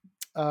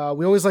 We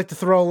always like to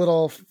throw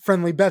little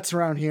friendly bets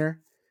around here.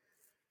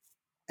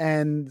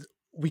 And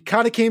we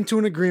kind of came to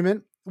an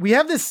agreement. We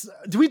have this.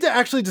 Do we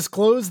actually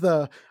disclose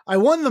I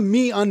won the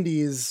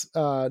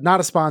MeUndies, not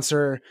a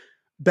sponsor,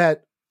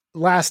 bet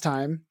last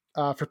time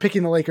for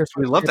picking the Lakers.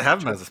 We'd love to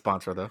have them as a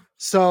sponsor, though.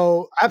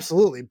 So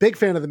absolutely, big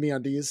fan of the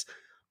MeUndies.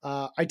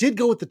 I did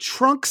go with the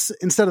trunks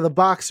instead of the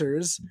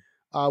boxers,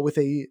 with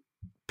a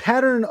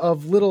pattern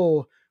of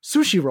little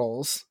sushi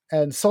rolls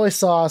and soy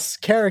sauce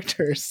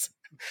characters.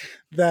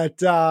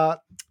 That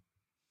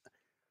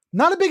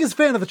not a biggest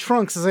fan of the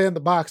trunks as I am the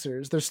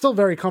boxers. They're still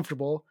very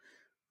comfortable.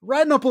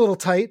 Riding up a little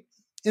tight.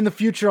 In the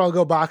future, I'll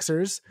go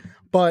boxers.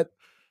 But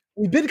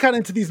we've been kind of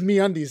into these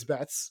MeUndies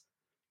bets.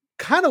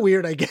 Kind of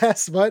weird, I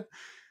guess, but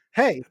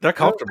hey. They're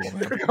comfortable.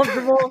 They're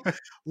comfortable.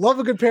 Love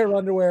a good pair of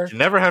underwear. You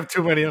never have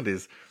too many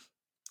undies.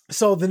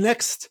 So the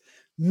next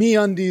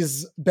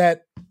MeUndies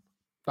bet,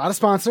 not a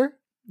sponsor.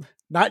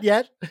 Not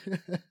yet.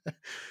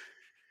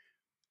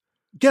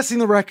 Guessing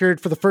the record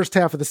for the first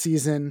half of the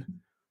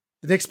season.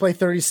 The Knicks play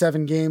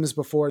 37 games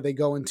before they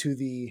go into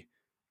the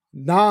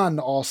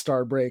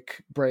non-All-Star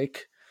break.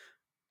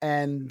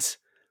 And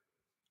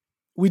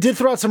we did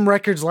throw out some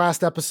records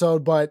last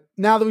episode, but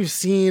now that we've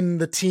seen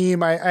the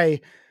team, I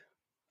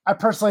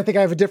personally think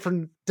I have a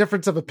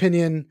difference of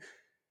opinion.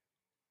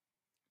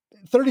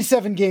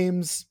 37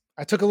 games.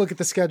 I took a look at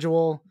the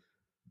schedule.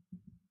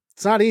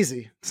 It's not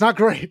easy. It's not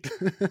great.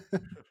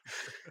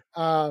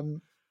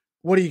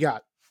 What do you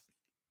got?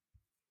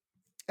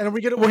 And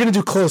we're gonna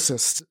do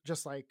closest,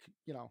 just like,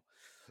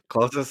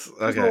 closest.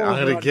 Okay,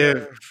 I'm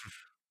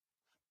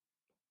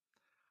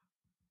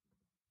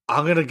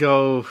gonna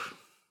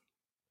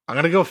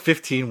go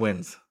 15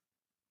 wins.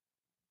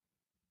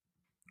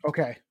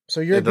 Okay,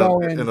 so you're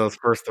going in those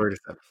first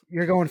 37.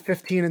 You're going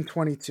 15 and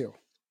 22.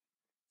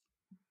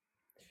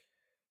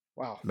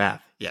 Wow,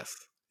 math.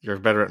 Yes, you're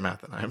better at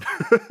math than I am.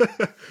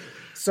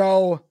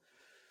 So,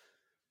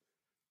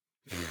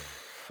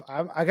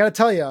 I gotta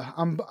tell you,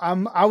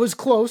 I was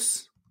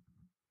close.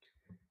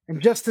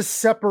 And just to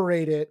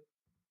separate it,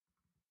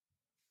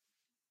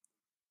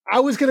 I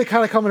was going to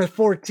kind of come in at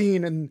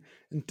 14 and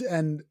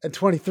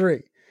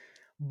 23,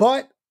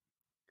 but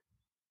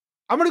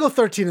I'm going to go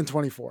 13 and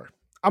 24.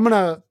 I'm going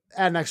to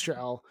add an extra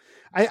L.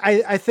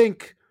 I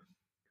think,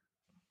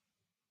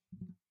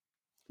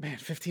 man,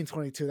 15,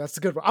 22. That's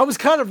a good one. I was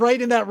kind of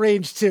right in that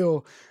range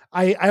too.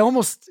 I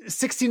almost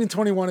 16 and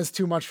 21 is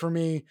too much for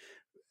me.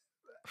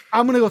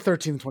 I'm going to go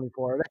 13 and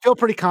 24. I feel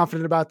pretty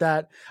confident about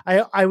that.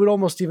 I would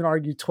almost even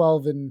argue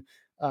 12 and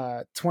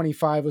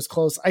 25 was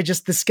close.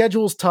 The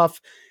schedule's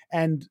tough,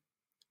 and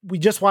we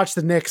just watched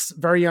the Knicks,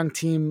 very young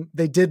team.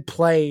 They did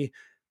play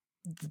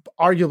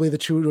arguably the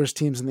two worst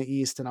teams in the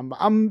East, and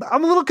I'm a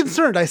little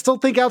concerned. I still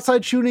think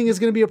outside shooting is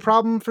going to be a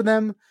problem for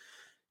them.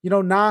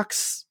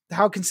 Knox,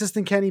 how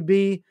consistent can he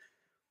be?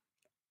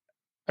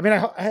 I mean, I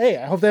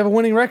hope they have a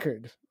winning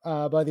record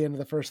by the end of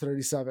the first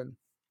 37.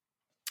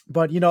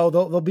 But,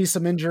 there'll be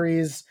some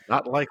injuries.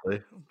 Not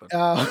likely.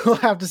 We'll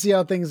have to see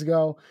how things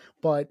go.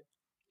 But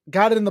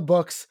got it in the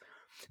books.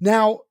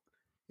 Now,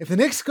 if the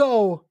Knicks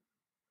go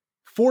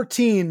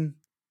 14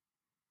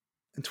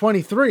 and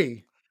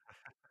 23,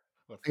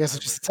 I guess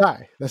it's just a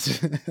tie.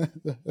 That's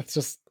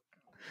just.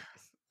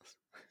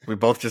 We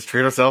both just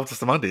treat ourselves to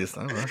some undies.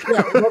 I don't know.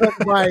 Yeah, we don't have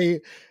to buy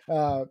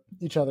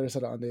each other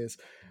set of undies.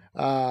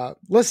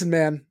 Listen,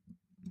 man,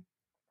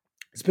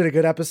 it's been a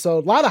good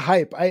episode. A lot of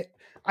hype.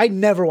 I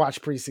never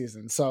watch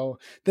preseason, so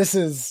this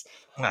is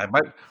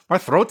my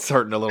throat's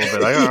hurting a little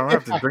bit. I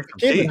have to drink some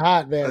tea. It's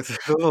hot, man. It's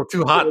a little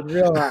too hot.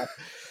 Real hot.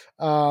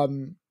 I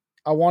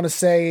want to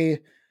say,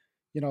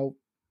 we'll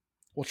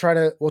try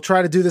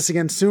to do this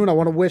again soon. I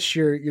want to wish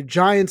your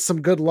Giants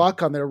some good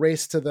luck on their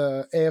race to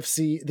the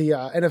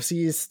NFC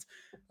East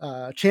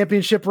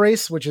championship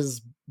race, which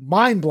is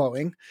mind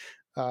blowing.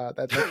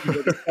 That's a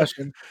good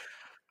discussion.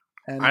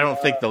 And I don't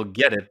think they'll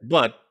get it,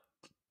 but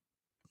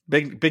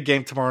big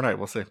game tomorrow night.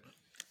 We'll see.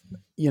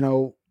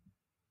 Enjoy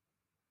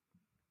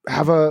the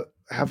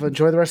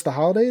rest of the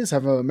holidays.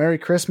 Have a Merry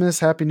Christmas,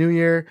 Happy New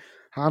Year.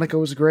 Hanukkah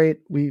was great.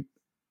 We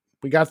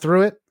got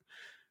through it.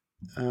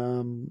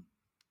 I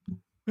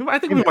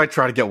think we might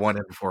try to get one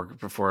in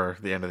before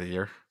the end of the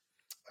year.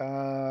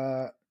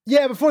 Yeah,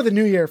 before the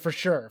new year for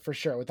sure.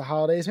 With the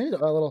holidays, maybe a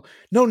little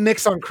no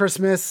Knicks on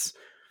Christmas.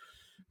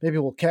 Maybe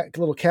we'll a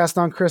little cast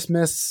on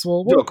Christmas.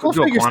 We'll do a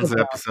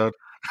Kwanzaa episode.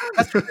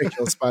 That's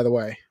ridiculous, by the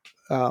way.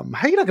 How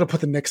are you not going to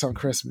put the Knicks on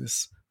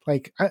Christmas?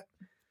 Like, I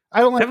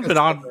don't like. They haven't been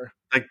on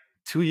like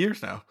 2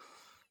 years now.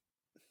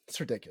 It's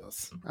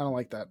ridiculous. I don't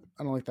like that.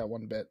 I don't like that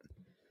one bit.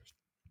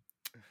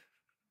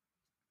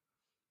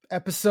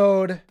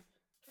 Episode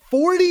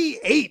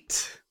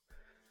 48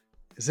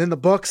 is in the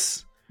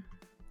books.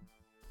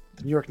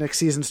 The New York Knicks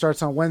season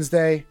starts on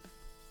Wednesday.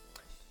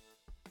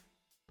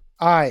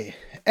 I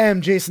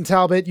am Jason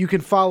Talbot. You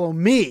can follow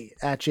me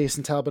at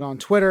Jason Talbot on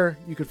Twitter.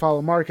 You can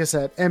follow Marcus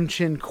at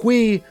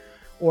mchinqui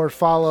or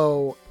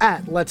follow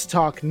at Let's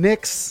Talk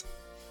Knicks.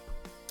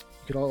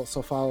 You can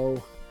also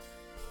follow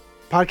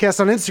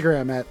podcast on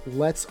Instagram at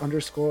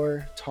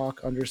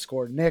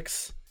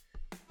Let's_Talk_Knicks.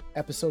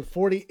 Episode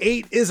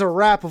 48 is a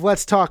wrap of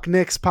Let's Talk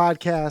Knicks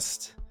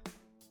podcast.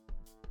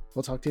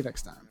 We'll talk to you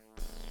next time.